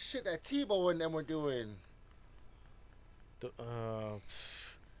 The shit that Tebow and them were doing.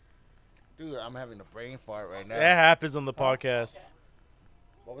 Dude, I'm having a brain fart right now. That happens on the podcast.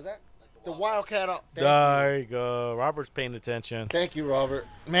 What was that? The Wildcat. There you go. Robert's paying attention. Thank you, Robert.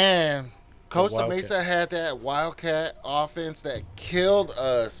 Man, Costa Wildcat. Mesa had that Wildcat offense that killed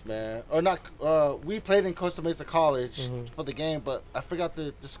us, man. Or not. We played in Costa Mesa College for the game, but I forgot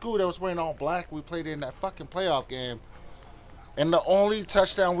the school that was wearing all black. We played in that fucking playoff game, and the only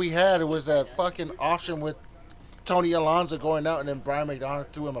touchdown we had was that fucking option with Tony Alonso going out, and then Brian McDonald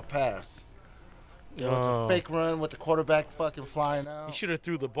threw him a pass. It was Oh. a fake run with the quarterback fucking flying out. He should have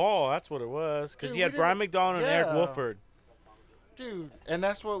threw the ball. That's what it was. Because Dude, he had we Brian didn't- McDonald and Eric yeah. Wolford. Dude, and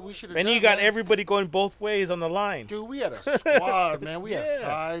that's what we should have And done. you got man. everybody going both ways on the line. Dude, we had a squad, man. We had Yeah.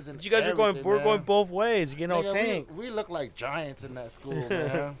 size and But you guys are going. everything, We're man. going both ways. You know, Nigga, tank. we look like giants in that school,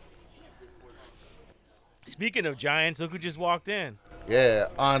 man. Speaking of giants, look who just walked in. Yeah,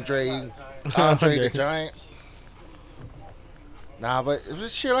 Andre the Giant. Nah, but it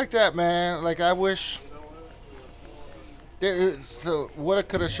was shit like that, man. Like I wish. So woulda,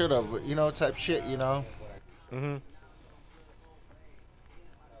 coulda, shoulda, you know, type shit, you know. Mm-hmm.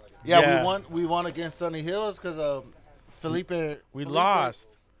 Yeah, Yeah. we won against Sunny Hills because We Felipe-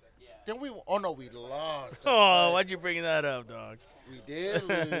 lost. Then we no, we lost. That's Oh, right. why'd you bring that up, dog? We did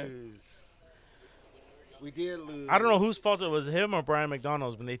lose. We did lose. I don't know whose fault it was, him or Brian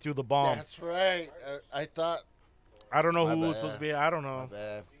McDonald's, when they threw the bomb. That's right. I thought. I don't know My who was bad. supposed to be. I don't My know.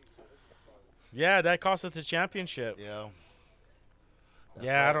 bad. Yeah, that cost us a championship. Yeah.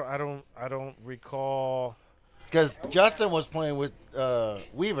 I don't recall. Because Justin was playing with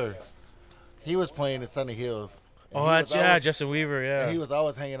Weaver. He was playing at Sunny Hills. And Oh, he that's was always- Justin Weaver. and Yeah, he was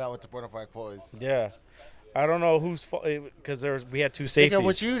always hanging out with the Bonafide boys. yeah. I don't know whose fault because we had two Nigga, safeties.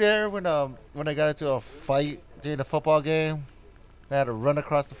 was you there when I got into a fight during the football game? I had to run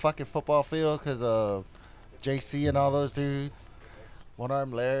across the fucking football field because JC and all those dudes. One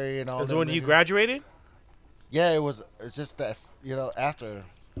arm Larry and all Is it them when you niggas. graduated? Yeah, it's just that, after.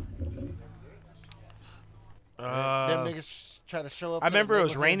 Them niggas try to show up. I to the remember it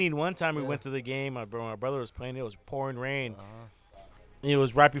was neighborhood. raining one time we Yeah. went to the game. My brother was playing. It was pouring rain. It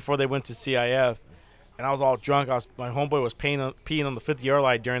was right before they went to CIF, and I was all drunk. My homeboy was peeing on the 50-yard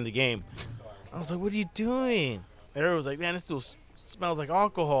line during the game. I was like, "What are you doing?" Everyone was like, "Man, this still smells like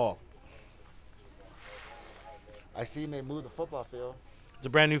alcohol." I seen they moved the football field. It's a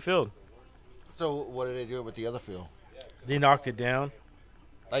brand new field. So what did they do with the other field? They knocked it down.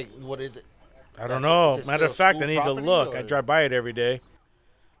 Like, what is it? I don't know. Is it Matter of still fact, I school need to property, look. or- I drive by it every day.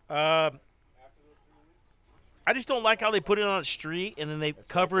 I just don't like how they put it on the street and then they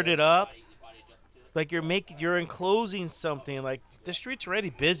covered it up. Like you're enclosing something. Like the street's already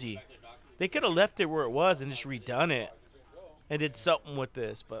busy. They could have left it where it was and just redone it and did something with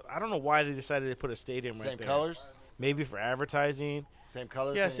this. But I don't know why they decided to put a stadium right Same there. colors? Maybe for advertising. Same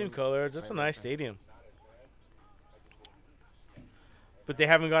colors? Yeah, same colors. That's a same nice everything. stadium. But they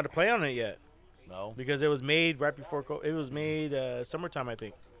haven't got to play on it yet No. because it was made right before it was made summertime, I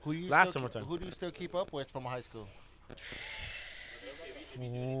think. Who do you Last still summertime. Who do you still keep up with from high school?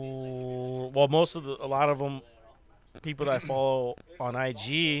 Well, a lot of them, people that I follow on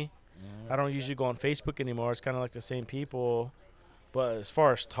IG. I don't usually go on Facebook anymore. It's kind of like the same people. But as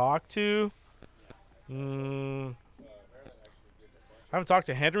far as talk to, I haven't talked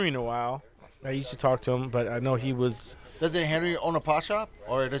to Henry in a while. I used to talk to him, but I know he was. Does Henry own a pot shop?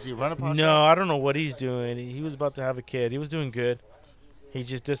 Or does he run a pot shop? No, I don't know what he's doing. He was about to have a kid. He was doing good. He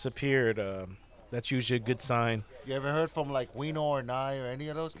just disappeared. That's usually a good sign. You ever heard from like Wino or Nye or any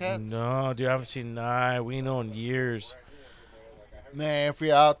of those cats? No, dude, I haven't seen Nye, Wino in years. Man, if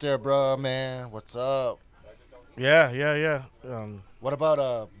you're out there, bro, man, what's up? Yeah. What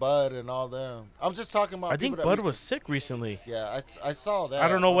about Bud and all them? I'm just talking about. I think people that Bud we- was sick recently. Yeah, I saw that. I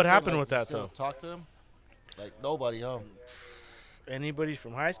don't know what I'm saying, happened like, with you that, still though. Talk to him. Like nobody, huh? Anybody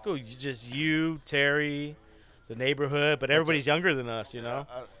from high school? You, Terry, the neighborhood, but everybody's younger than us, you know.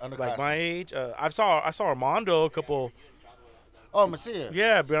 Like my age. I saw Armando a couple. Oh, Messiah.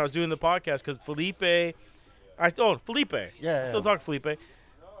 Yeah, but I was doing the podcast because Felipe. Felipe. Yeah. Still talk to Felipe.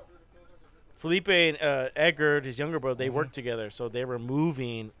 Felipe and Edgar, his younger brother, they worked together, so they were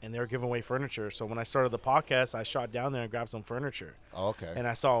moving and they were giving away furniture. So when I started the podcast, I shot down there and grabbed some furniture, Oh, okay. and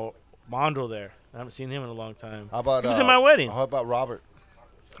I saw Mondo there. I haven't seen him in a long time. How about He was at my wedding. How about Robert?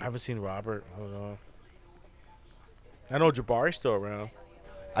 I haven't seen Robert. I don't know. I know Jabari's still around.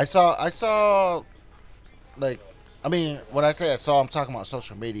 I saw, like, I mean, when I say I saw, I'm talking about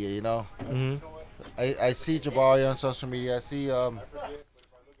social media. You know, Mm-hmm. I see Jabari on social media. I see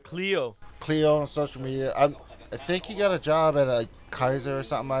Cleo. Cleo on social media. I think he got a job at a Kaiser or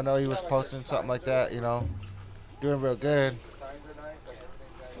something. I know he was posting something like that. You know, doing real good.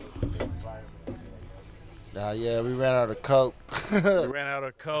 Yeah, we ran out of coke. We ran out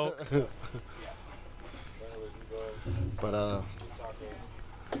of coke. But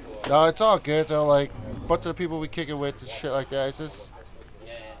no, it's all good though. Like, a bunch of the people we kick it with and shit like that. It's just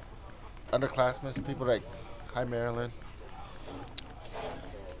underclassmen, people like, hi Maryland.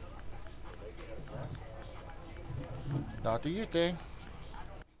 Now do your thing.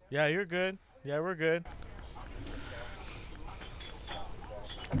 Yeah, you're good. Yeah, we're good.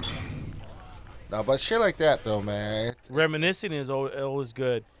 No, but shit like that though, man. Reminiscing is always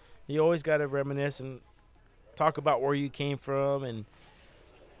good. You always got to reminisce and talk about where you came from and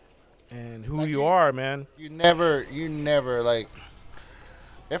who Like you are, man. You never like.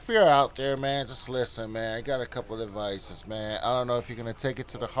 If you're out there, man, just listen, man. I got a couple of advices, man. I don't know if you're gonna take it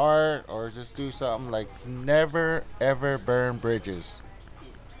to the heart or just do something like never ever burn bridges,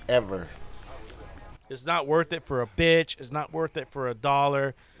 ever. It's not worth it for a bitch. It's not worth it for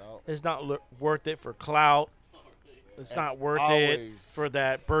 $1. No. It's not worth it for clout. It's not worth it always- for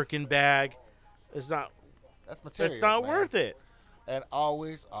that Birkin bag. It's not. That's material. It's not man. worth it. And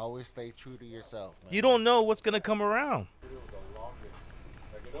always stay true to yourself, man. You don't know what's gonna come around.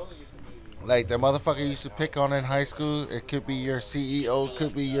 Like the motherfucker you used to pick on in high school. It could be your CEO,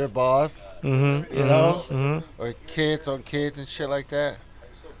 could be your boss, Mm-hmm. you know, Mm-hmm. or kids on kids and shit like that.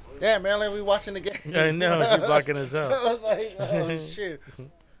 Yeah, man, like we watching the game. I know she's blocking us I out. was like, oh shit.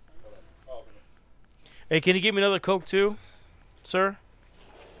 Hey, can you give me another Coke too, sir?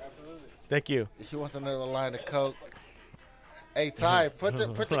 Absolutely. Thank you. He wants another line of coke. Hey, Ty, put the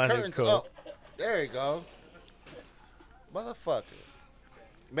Line of curtains Coke. up. There you go, motherfucker.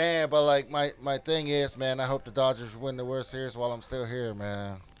 Man, but like my thing is, man, I hope the Dodgers win the World Series while I'm still here,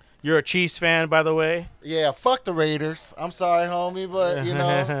 man. You're a Chiefs fan, by the way. Yeah, fuck the Raiders. I'm sorry, homie, but you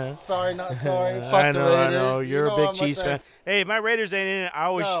know, sorry, not sorry. Fuck I the know, I Raiders. know. You You're know a big how much Chiefs I- fan. Hey, my Raiders ain't in it. I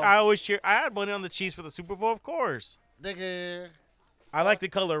No. always cheer. I had money on the Chiefs for the Super Bowl, of course. Nigga. I like the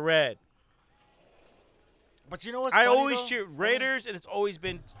color red. But you know what's I funny, always though? cheer Raiders, and it's always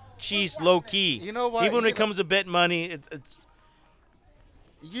been Chiefs low key. You know what? Even when You it comes to bet money, it's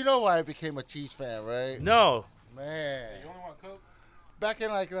You know why I became a Chiefs fan, right? No. Man. You only want Coke? Back in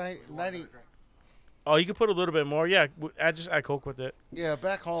like You want 90. another drink? Oh, you can put a little bit more. Yeah, I Coke with it. Yeah,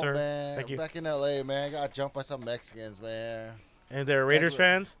 back home, Sir, man. thank you. Back in LA, man. Got jumped by some Mexicans, man. And they're Raiders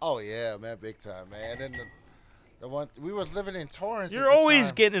fans. Oh yeah, man, big time, man. And then the one we was living in Torrance. You're at the always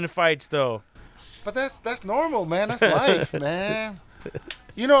time. getting in fights, though. But that's normal, man. That's life, man.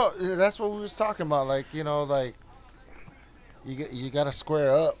 You know, that's what we was talking about. Like, you know, like you gotta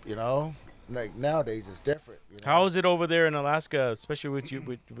square up. You know, like nowadays it's different. You know? How is it over there in Alaska, especially with you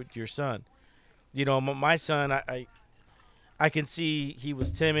with your son? You know, my son, I can see he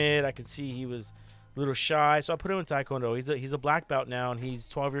was timid. I can see he was a little shy. So I put him in Taekwondo. He's a black belt now, and he's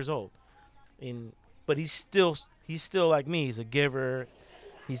 12 years old. But he's still like me. He's a giver.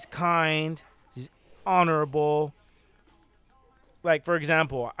 He's kind. He's honorable. Like, for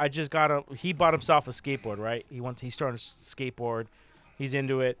example, he bought himself a skateboard, right? He started a skateboard. He's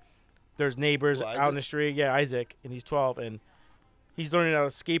into it. There's neighbors Who, out in the Isaac? street. Yeah, Isaac, and he's 12, and he's learning how to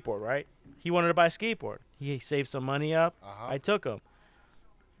skateboard, right? He wanted to buy a skateboard. He saved some money up. Uh-huh. I took him.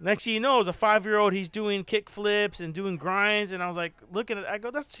 Next thing you know, as a 5-year-old, he's doing kick flips and doing grinds, and I was like, looking at it, I go,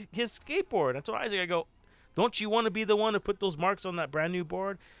 that's his skateboard. I told Isaac, I go, don't you want to be the one to put those marks on that brand new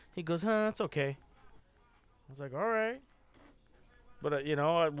board? He goes, that's okay. I was like, all right. But, you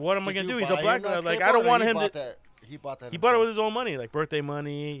know, what am I Did going to you do? He's a buy black him that guy. Like, I don't skateboard, or want he him bought to. that- He bought that. He bought it with himself? his own money, like birthday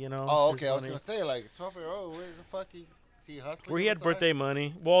money, you know. Oh, his okay. I was money. gonna say like 12-year-old. Where the fuck is he hustling? Where he on had the side? birthday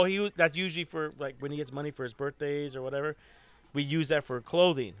money. Well, that's usually for like when he gets money for his birthdays or whatever. We use that for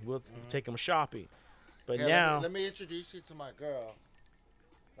clothing. We'll take him shopping. But Yeah, now let me introduce you to my girl.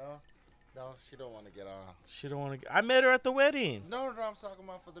 No, she don't want to get on. she don't want to. I met her at the wedding No, I'm talking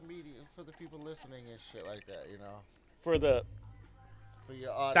about for the media, for the people listening and shit like that. You know, for the for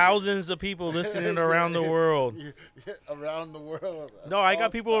your audience. thousands of people listening around the world. Around the world. No, I got All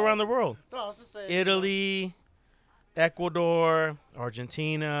people around the world. No, I was just saying. Italy, Ecuador,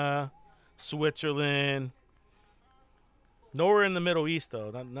 Argentina, Switzerland. Nowhere in the Middle East though.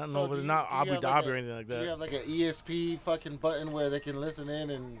 Not So over, do you- not do you Abu have Dhabi or anything like Do you that. have like an ESP fucking button where they can listen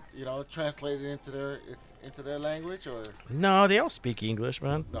in and translate it into their language or? No, they all speak English,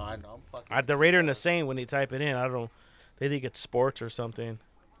 man. No, I know. I'm fucking. The Raider and the Saint, when they type it in, I don't know. They think it's sports or something.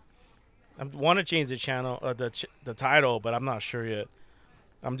 I want to change the channel, the title, but I'm not sure yet.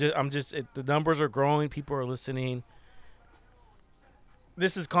 The numbers are growing. People are listening.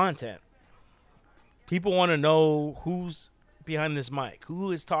 This is content. People want to know who's behind this mic.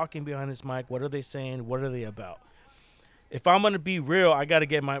 Who is talking behind this mic? What are they saying? What are they about? If I'm going to be real, I got to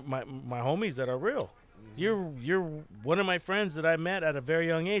get my homies that are real. You're one of my friends that I met at a very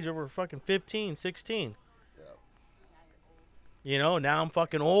young age, over fucking 15, 16. You know, now I'm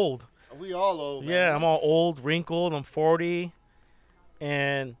fucking old. We all old. Man. Yeah, I'm all old, wrinkled. I'm 40,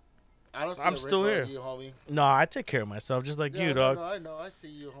 and I don't see I'm a still wrinkle here. on you, homie. no, I take care of myself just like Yeah, you, no, dog. No, I know. I see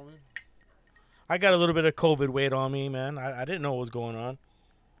you, homie. I got a little bit of COVID weight on me, man. I didn't know what was going on.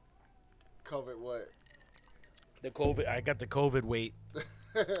 COVID what? I got the COVID weight.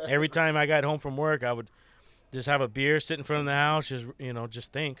 Every time I got home from work, I would just have a beer, sit in front of the house,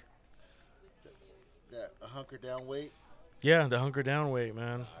 just think. That hunker down weight. Yeah, the hunker down weight,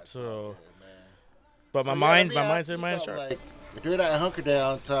 man. That's So, all good, man. but So, my let mind, me my ask mind's you in my something, sharp. like, if you're that hunker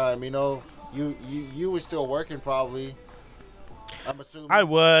down time, you were still working probably. I'm assuming. I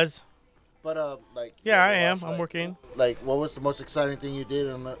was. But like. Yeah, I you am. watch, I'm like, working. Like, what was the most exciting thing you did?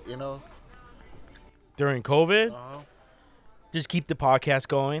 During COVID, Uh-huh. just keep the podcast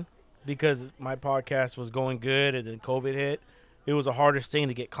going because my podcast was going good, and then COVID hit. It was the hardest thing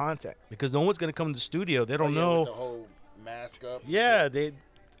to get contact because no one's gonna come to the studio. They don't know. With the whole mask up. and Yeah, shit.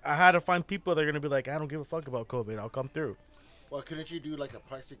 I had to find people that are gonna be like, I don't give a fuck about COVID. I'll come through. Well, couldn't you do like a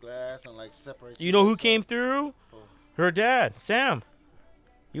plexiglass and like separate? You know who yourself? came through? Her dad, Sam.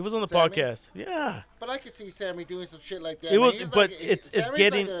 He was on the Sammy? podcast. Yeah. But I could see Sammy doing some shit like that. It man. was- He's but like, it's Sammy's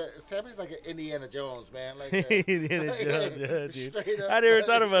getting- Sammy's like an Indiana Jones, man. Like Indiana Jones, yeah, dude. Straight up, I never like,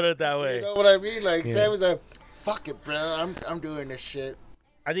 thought about it that way. You know what I mean? Like Yeah. Sammy's like, fuck it, bro. I'm doing this shit.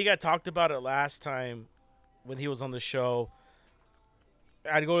 I think I talked about it last time when he was on the show.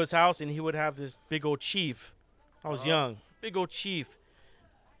 I'd go to his house and he would have this big old chief. I was young, big old chief,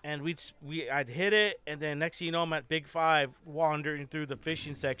 and I'd hit it, and then next thing you know, I'm at Big Five wandering through the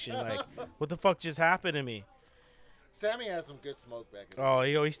fishing section. Like, what the fuck just happened to me? Sammy had some good smoke back in the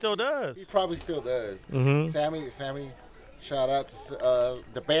Oh, he still does. He probably still does. Mhm. Sammy, shout out to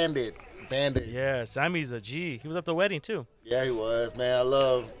the Bandit. Yeah, Sammy's a G. He was at the wedding too. Yeah, he was, man. I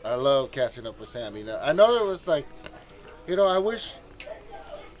love catching up with Sammy. Now, I know it was like, I wish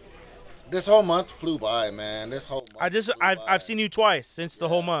This whole month flew by, man. This whole month flew by. I've seen you twice since the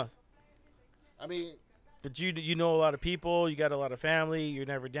whole month. I mean, But you know a lot of people. You got a lot of family. You're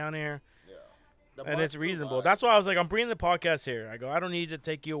never down here. yeah. The And month it's flew reasonable. by. That's why I was like, I'm bringing the podcast here. I go, I don't need to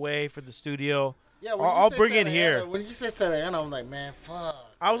take you away for the studio. Yeah, when you I'll said bring it Santa here. Ana, when you said Santa Ana, I'm like, man, fuck.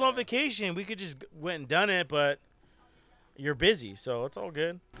 I was on vacation. We could just went and done it, but you're busy, so it's all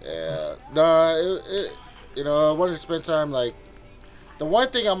good. Yeah. No, you know, I wanted to spend time, like, the one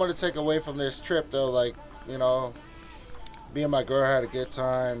thing I'm going to take away from this trip, though, like, you know, me and my girl had a good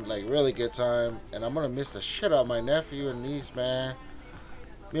time, like, really good time, and I'm going to miss the shit out of my nephew and niece, man.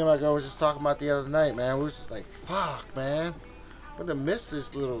 Me and my girl was just talking about the other night, man. We was just like, fuck, man. I'm going to miss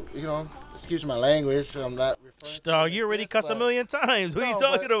this little, you know, excuse my language. I'm not referring to Dog, them you as already this, cussed a but- million times. What are you No,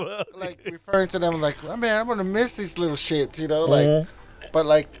 talking but, about? Like, referring to them like, oh, man, I'm going to miss these little shits, you know? Like, but,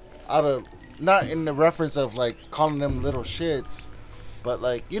 like, out of, not in the reference of, like, calling them little shits, but,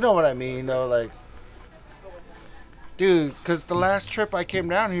 like, you know what I mean, though? Like, dude, because the last trip I came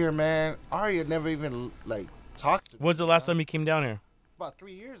down here, man, Arya never even, like, talked to me. When's the last time you came down here? About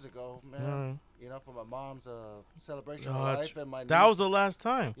 3 years ago, man. Mm. You know, for my mom's celebration Oh, of that's- life and my niece. That was the last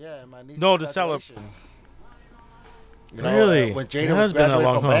time. Yeah, and my niece's No, the graduation. You Really? when It Jada has was been that graduating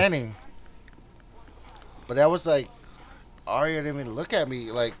long, from huh? Banning. But that was like, Arya didn't even look at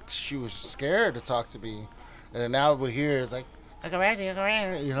me like she was scared to talk to me. And then now we're here, it's like, you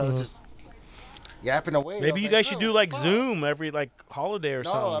know, just yapping away. I Maybe was you like, guys should "No, do like fuck." Zoom every like holiday or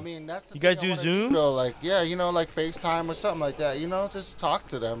No, something. I mean, that's the You thing guys I do wanna Zoom? though. Like, yeah, you know, like FaceTime or something like that. You know, just talk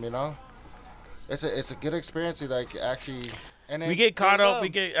to them. You know, it's a good experience to like actually. And then we get caught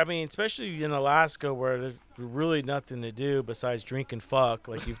build up. I mean, especially in Alaska where there's really nothing to do besides drink and fuck,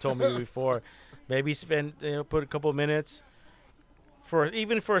 like you've told me before. Maybe spend, put a couple of minutes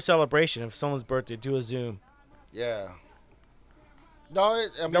even for a celebration. If someone's birthday, do a Zoom. Yeah. No, I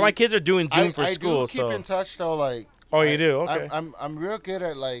mean, Now, my kids are doing Zoom for I school, do keep so. in touch though. Like, Oh, you do? Okay. I'm real good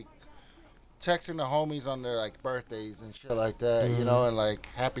at like texting the homies on their like birthdays and shit like that. You know, and like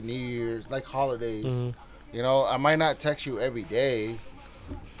Happy New Year's, like holidays. You know, I might not text you every day,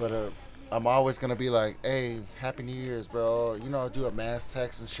 but I'm always gonna be like, hey, Happy New Year's, bro. You know, do a mass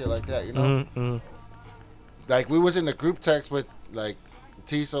text and shit like that. You know, like we was in the group text with like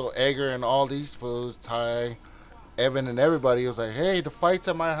Tiso, Edgar, and all these fools, Ty, Evan, and everybody. It was like, hey, the fight's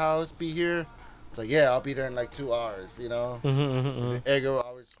at my house. Be here. It's like, yeah, I'll be there in like 2 hours. You know. Edgar would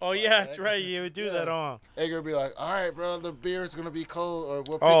always. Oh, yeah, that's right. You would do that on. Edgar would be like, all right, bro, the beer's gonna be cold, or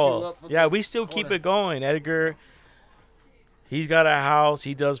we'll pick you Oh, up. From yeah, the we still keep corner." it going. Edgar, he's got a house.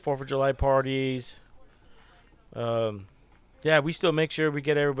 He does 4th of July parties. Yeah, we still make sure we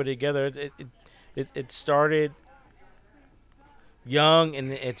get everybody together. It started young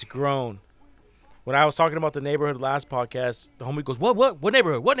and it's grown. When I was talking about the neighborhood last podcast, the homie goes, What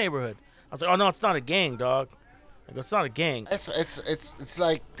neighborhood? What neighborhood? I was like, oh, no, it's not a gang, dog. I go, it's not a gang. It's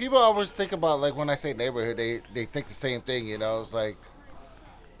like people always think about like when I say neighborhood, they think the same thing, you know. It's like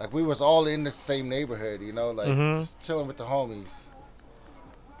we was all in the same neighborhood, you know, like just chilling with the homies.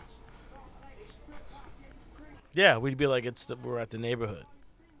 Yeah, we'd be like, we're at the neighborhood.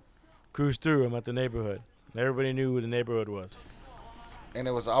 Cruise through, I'm at the neighborhood. And everybody knew who the neighborhood was. And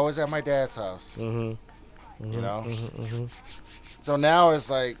it was always at my dad's house. You You know. So now it's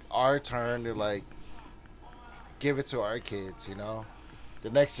like our turn to like give it to our kids, you know, the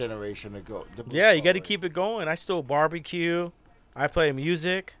next generation to go. Yeah, you got to keep it going. I still barbecue. I play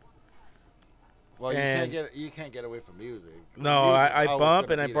music. Well, and- you can't get away from music. No, Music's I always bump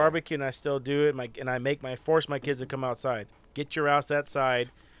gonna and I be there. barbecue and I still do it. And I force my kids to come outside. Get your ass outside,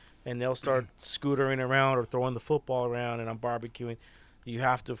 and they'll start scootering around or throwing the football around, and I'm barbecuing. You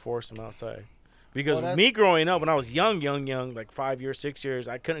have to force them outside. Because Well, that's- me growing up, when I was young, like 5 years, 6 years,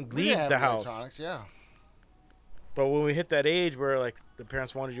 I couldn't We leave didn't have the house. electronics, yeah. But when we hit that age where like the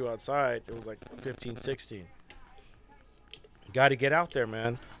parents wanted you outside, it was like 15, 16. Got to get out there,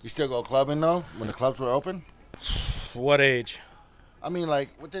 man. You still go clubbing though when the clubs were open? What age? I mean, like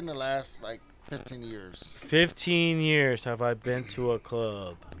within the last like 15 years. 15 years have I been to a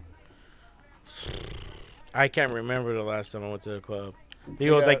club. I can't remember the last time I went to a club. I think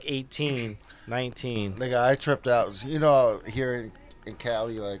it was Yeah. like 18, 19. Nigga, I tripped out. You know, here in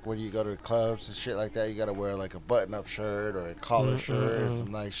Cali, like when you go to clubs and shit like that, you gotta wear like a button-up shirt or a collar shirt and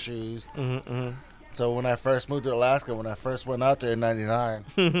some nice shoes. So when I first moved to Alaska, when I first went out there in '99,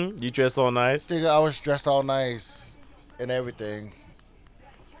 You dress all nice. nigga, I was dressed all nice and everything.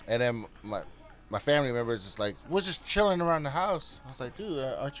 And then my family members just like, we're just chilling around the house. I was like, dude,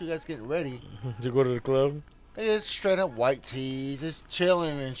 aren't you guys getting ready? To go to the club? It's straight up white tees, just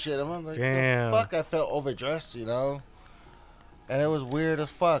chilling and shit. I'm like, Damn. the fuck, I felt overdressed, you know. and it was weird as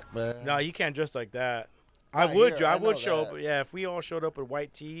fuck, man. No, you can't dress like that. Not I would. here, I I know would show that. up. Yeah, if we all showed up with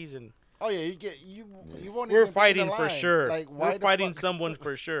white tees and Oh yeah, you won't we're even be in the fighting for line. sure. Like, why We're the fighting fuck? someone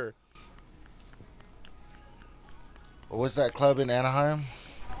for sure. What's that club in Anaheim?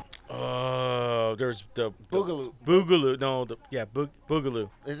 There's the Boogaloo. Boogaloo. No, Boogaloo.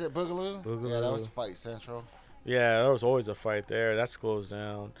 Is it Boogaloo? Boogaloo. Yeah, that was Fight Central. Yeah, there was always a fight there. That's closed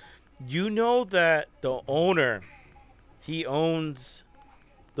down. You know that the owner, he owns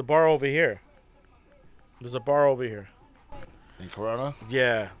the bar over here. There's a bar over here. In Corona?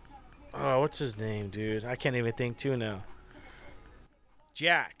 Yeah. Oh, what's his name, dude? I can't even think too now.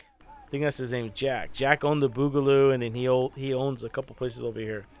 Jack. I think that's his name, Jack. Jack owned the Boogaloo, and then he owns a couple places over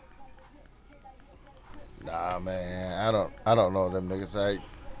here. Nah, man, I don't know them niggas. I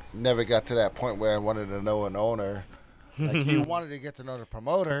never got to that point where I wanted to know an owner. Like, you wanted to get to know the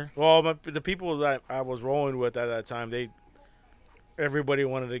promoter. Well, the people that I was rolling with at that time, everybody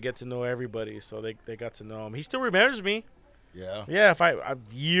wanted to get to know everybody, so they got to know him. He still remembers me. Yeah. Yeah, if I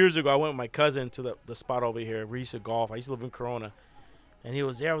years ago I went with my cousin to the spot over here. We used to golf. I used to live in Corona, and he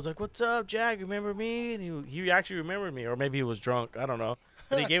was there. I was like, "What's up, Jack? Remember me?" And he actually remembered me, or maybe he was drunk. I don't know.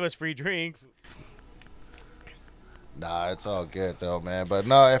 And he gave us free drinks. Nah, it's all good though, man. But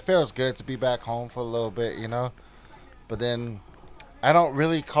no, it feels good to be back home for a little bit, you know. But then I don't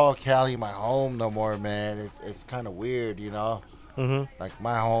really call Cali my home no more, man. It's kind of weird, you know. Mm-hmm. Like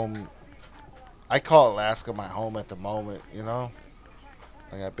my home, I call Alaska my home at the moment, you know.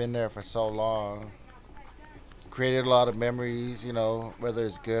 Like I've been there for so long, created a lot of memories, you know, whether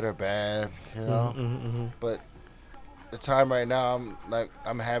it's good or bad, you know. Mm-hmm. But the time right now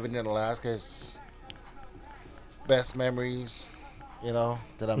I'm having in Alaska is best memories, you know,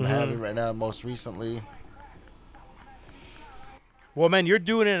 that I'm having right now. Most recently, Well, man, you're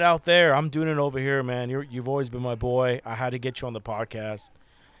doing it out there. I'm doing it over here, man. You've always been my boy. I had to get you on the podcast,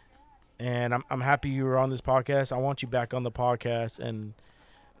 and I'm happy you were on this podcast. I want you back on the podcast, and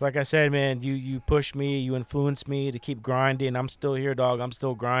like I said, man, you pushed me, you influenced me to keep grinding. I'm still here, dog. I'm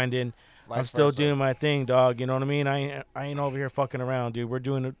still grinding. I'm vice still versa. doing my thing, dog. You know what I mean? I ain't over here fucking around, dude. We're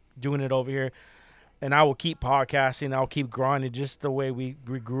doing it over here. And I will keep podcasting. I'll keep grinding just the way we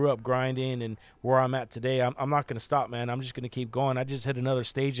grew up grinding and where I'm at today. I'm not going to stop, man. I'm just going to keep going. I just hit another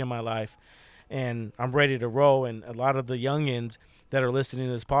stage in my life, and I'm ready to roll. And a lot of the youngins that are listening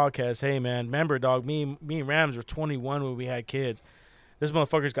to this podcast, hey, man, remember, dog, me and Rams were 21 when we had kids. This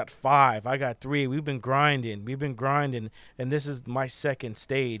motherfucker's got 5. I got 3. We've been grinding. And this is my second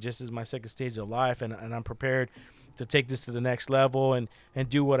stage. This is my second stage of life, and I'm prepared to take this to the next level and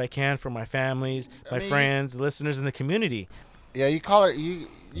do what I can for my families, my friends, listeners, and the community. Yeah, you call it you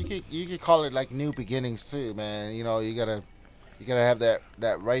could call it like new beginnings too, man. You know, you gotta have that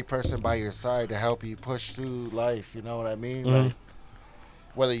right person by your side to help you push through life. You know what I mean? Like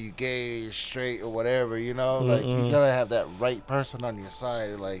whether you gay, straight, or whatever, you know, like you gotta have that right person on your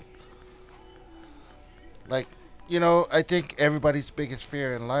side. Like you know, I think everybody's biggest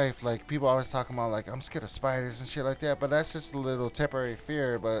fear in life, like people always talking about like I'm scared of spiders and shit like that, but that's just a little temporary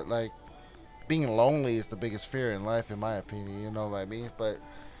fear. But like being lonely is the biggest fear in life, in my opinion. You know what I mean? But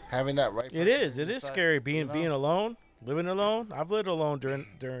having that right It is. It is scary being you know? being alone, living alone. I've lived alone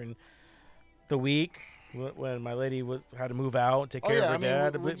during the week when my lady had to move out and take care of her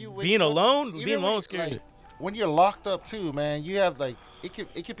dad. Being alone is scary. Like, when you're locked up too, man, you have like it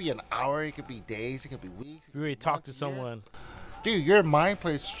could be an hour, it could be days, it could be weeks. You really talk to someone. Dude, your mind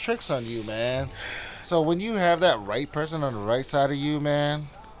plays tricks on you, man. So when you have that right person on the right side of you, man,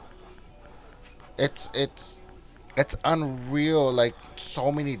 it's unreal. Like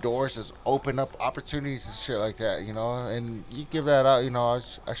so many doors just open up opportunities and shit like that, you know. And you give that out, you know.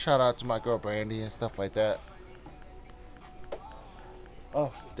 I shout out to my girl Brandy and stuff like that.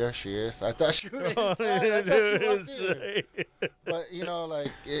 Oh, there she is. I thought she was inside. I thought she was here. But you know, like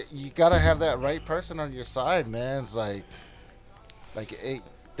you gotta have that right person on your side, man. It's like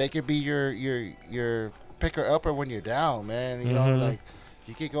they could be your picker upper when you're down, man. You know, like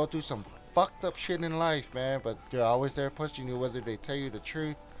you could go through some fucked up shit in life, man. But they're always there pushing you, whether they tell you the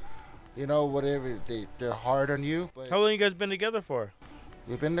truth, you know, whatever. They're hard on you. But How long you guys been together for?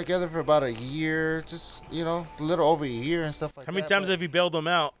 we've been together for about a year, just you know, a little over a year and stuff like that. How many times have you bailed them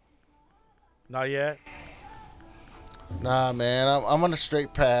out? Not yet. Nah, man, I'm on a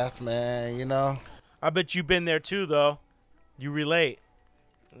straight path, man. You know. I bet you've been there too, though. You relate.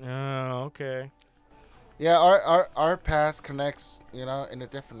 Oh, okay. Yeah, our path connects, you know, in a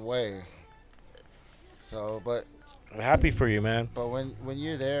different way. So, but I'm happy for you, man. when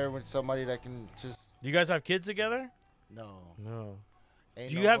you're there with somebody that can just Do you guys have kids together? no. No. Ain't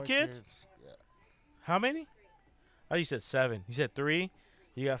Do no you have more kids? Yeah. How many? Oh, you said 7. You said 3.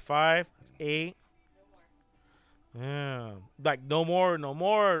 You got 5. That's 8. Yeah. Like no more, or no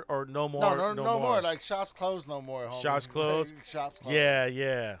more. No more. Like shops closed, no more. Homie. Shops closed? Like, shops closed. Yeah,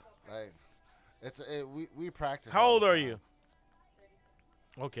 yeah. Like we practice. How all old the are time. you?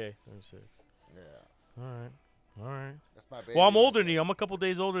 Okay, 36. Yeah, All right. All right. that's my baby. Well, I'm right older than there. you. I'm a couple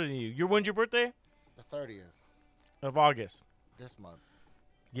days older than you. When's your birthday? The 30th Of August. this month.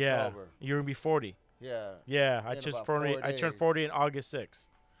 Yeah. October. You're gonna be 40. Yeah. Yeah, In about 4 I turned days. 40 in August 6th.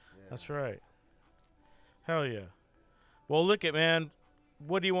 Yeah. That's right. Hell yeah. Well, look at man.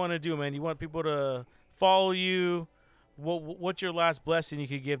 What do you want to do, man? You want people to follow you? What's your last blessing you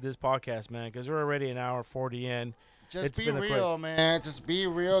could give this podcast, man? Because we're already an hour 40 in. Just It's be been a real, man. Just be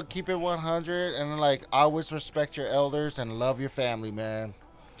real. Keep it 100, and like always respect your elders and love your family, man.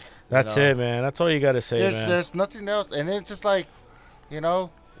 That's know, it, man. That's all you got to say, man. There's nothing else, and it's just like,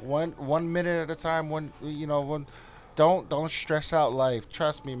 one minute at a time. Don't stress out life.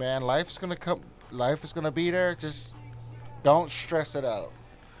 Trust me, man. Life's gonna come. Life is gonna be there. Just don't stress it out.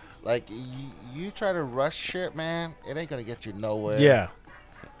 Like you try to rush shit, man. It ain't gonna get you nowhere. Yeah.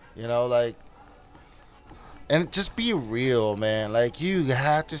 Like, and just be real, man. Like you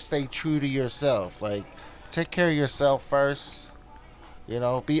have to stay true to yourself. Like, take care of yourself first.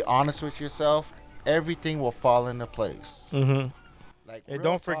 Be honest with yourself. Everything will fall into place. Mm-hmm. Like, And real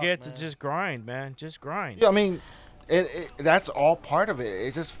don't talk, forget to man. just grind, man. Just grind. Yeah, I mean, that's all part of it.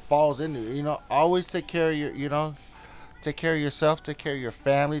 It just falls into always take care of take care of yourself, take care of your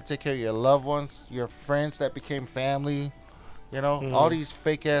family, take care of your loved ones, your friends that became family. All these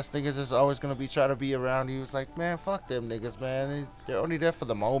fake ass niggas is always gonna be trying to be around you. It's like, man, fuck them niggas, man. They're only there for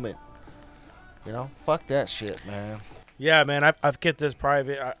the moment. Fuck that shit, man. Yeah, man. I've kept this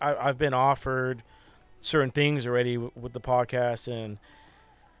private. I've been offered certain things already with the podcast, and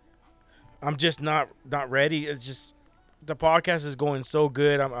I'm just not ready. It's just the podcast is going so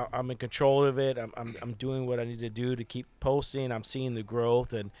good. I'm in control of it. I'm doing what I need to do to keep posting. I'm seeing the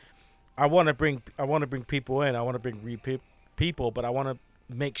growth, and I want to bring people in. I want to bring people, but I want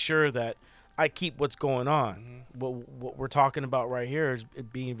to make sure that I keep what's going on. What we're talking about right here is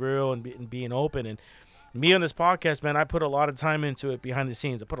being real and being open. And me on this podcast, man, I put a lot of time into it behind the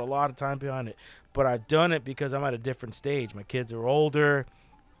scenes. I put a lot of time behind it, but I've done it because I'm at a different stage. My kids are older.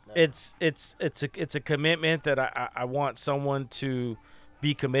 It's a commitment that I want someone to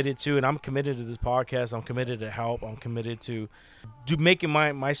be committed to, and I'm committed to this podcast. I'm committed to help. I'm committed to making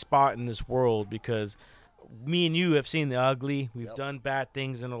my spot in this world, because me and you have seen the ugly. We've done bad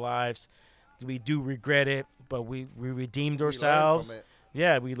things in our lives. We do regret it, but we redeemed ourselves. We learn from it.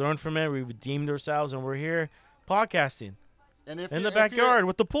 Yeah, we learned from it. We redeemed ourselves, and we're here podcasting And in the if you're- backyard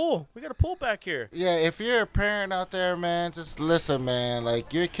with the pool. We got a pool back here. Yeah, if you're a parent out there, man, just listen, man.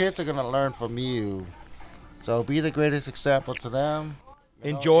 Like, your kids are gonna learn from you, so be the greatest example to them.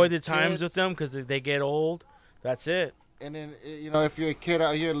 Enjoy and the times kids- with them, because they get old. That's it. And then, if you're a kid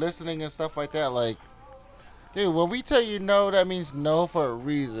out here listening and stuff like that, like, dude, when we tell you no, that means no for a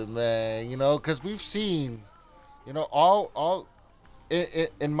reason, man. Because we've seen, all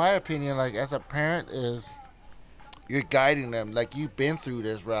in my opinion, like, as a parent, is you're guiding them. Like, you've been through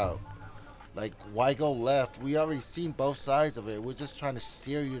this route. Like, why go left? We already seen both sides of it. We're just trying to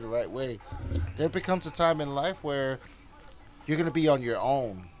steer you the right way. There becomes a time in life where you're going to be on your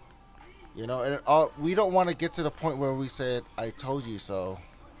own. And we don't want to get to the point where we said, I told you so.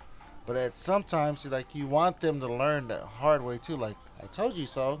 But at sometimes, like, you want them to learn the hard way too. Like, I told you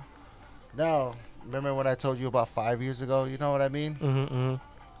so. Now, remember when I told you about 5 years ago? You know what I mean? Mm-hmm.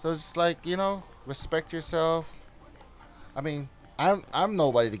 So it's just like, respect yourself. I mean, I'm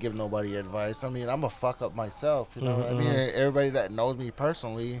nobody to give nobody advice. I mean, I'm a fuck up myself. You know what I mean? Everybody that knows me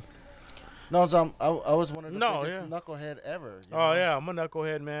personally knows I was one of the biggest knucklehead ever. Oh yeah, I'm a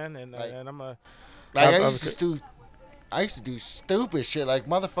knucklehead, man, and Like- I'm a. Like, I've- I used to do stupid shit. Like,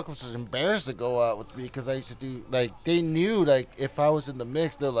 motherfuckers was embarrassed to go out with me because I used to do, like, they knew, like, if I was in the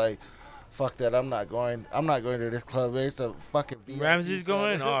mix, they're like, fuck that, I'm not going to this club. It's a fucking VIP Ramsey's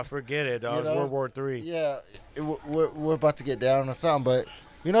going? stuff. Oh, forget it, dog. You It's know? World War III. Yeah, we're about to get down or something, but,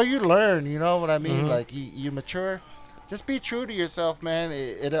 you learn, you know what I mean? Like, you mature. Just be true to yourself, man.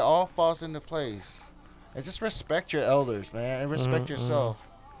 It all falls into place. And just respect your elders, man, and respect yourself.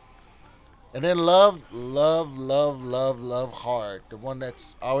 And then love hard. The one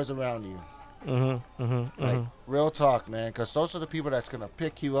that's always around you. Like, real talk, man. Because those are the people that's going to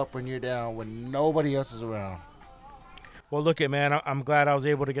pick you up when you're down when nobody else is around. Well, look at man. I'm glad I was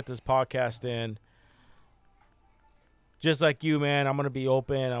able to get this podcast in. Just like you, man. I'm gonna be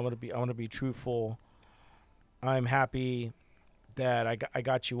open. I'm gonna be truthful. I'm happy that I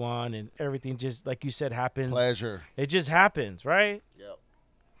got you on, and everything just, like you said, happens. Pleasure. It just happens, right? Yep.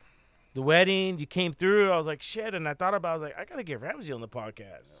 The wedding, you came through. I was like, shit. And I thought about it. I was like, I got to get Ramsey on the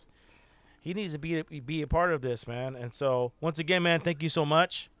podcast. He needs to be a part of this, man. And so, once again, man, thank you so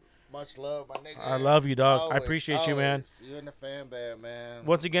much. Much love, my nigga. I love you, dog. I Always, appreciate you, man. always. You and the fan band, man.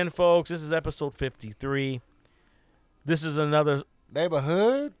 Once again, folks, this is episode 53. This is another.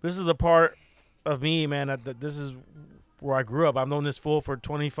 Neighborhood? This is a part of me, man. This is where I grew up. I've known this fool for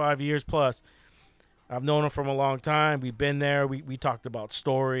 25 years plus. I've known him from a long time. We've been there. We talked about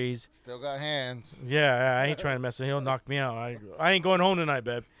stories. Still got hands. Yeah, I ain't trying to mess with him. He'll knock me out. I ain't going home tonight,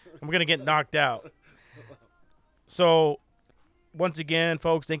 babe. I'm going to get knocked out. So, once again,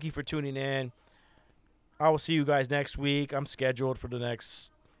 folks, thank you for tuning in. I will see you guys next week. I'm scheduled for the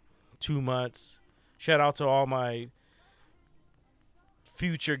next 2 months. Shout out to all my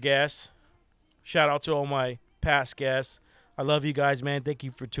future guests. Shout out to all my past guests. I love you guys, man. Thank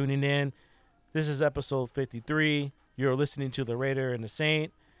you for tuning in. This is episode 53. You're listening to The Raider and the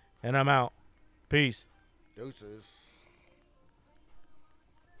Saint, and I'm out. Peace. Deuces.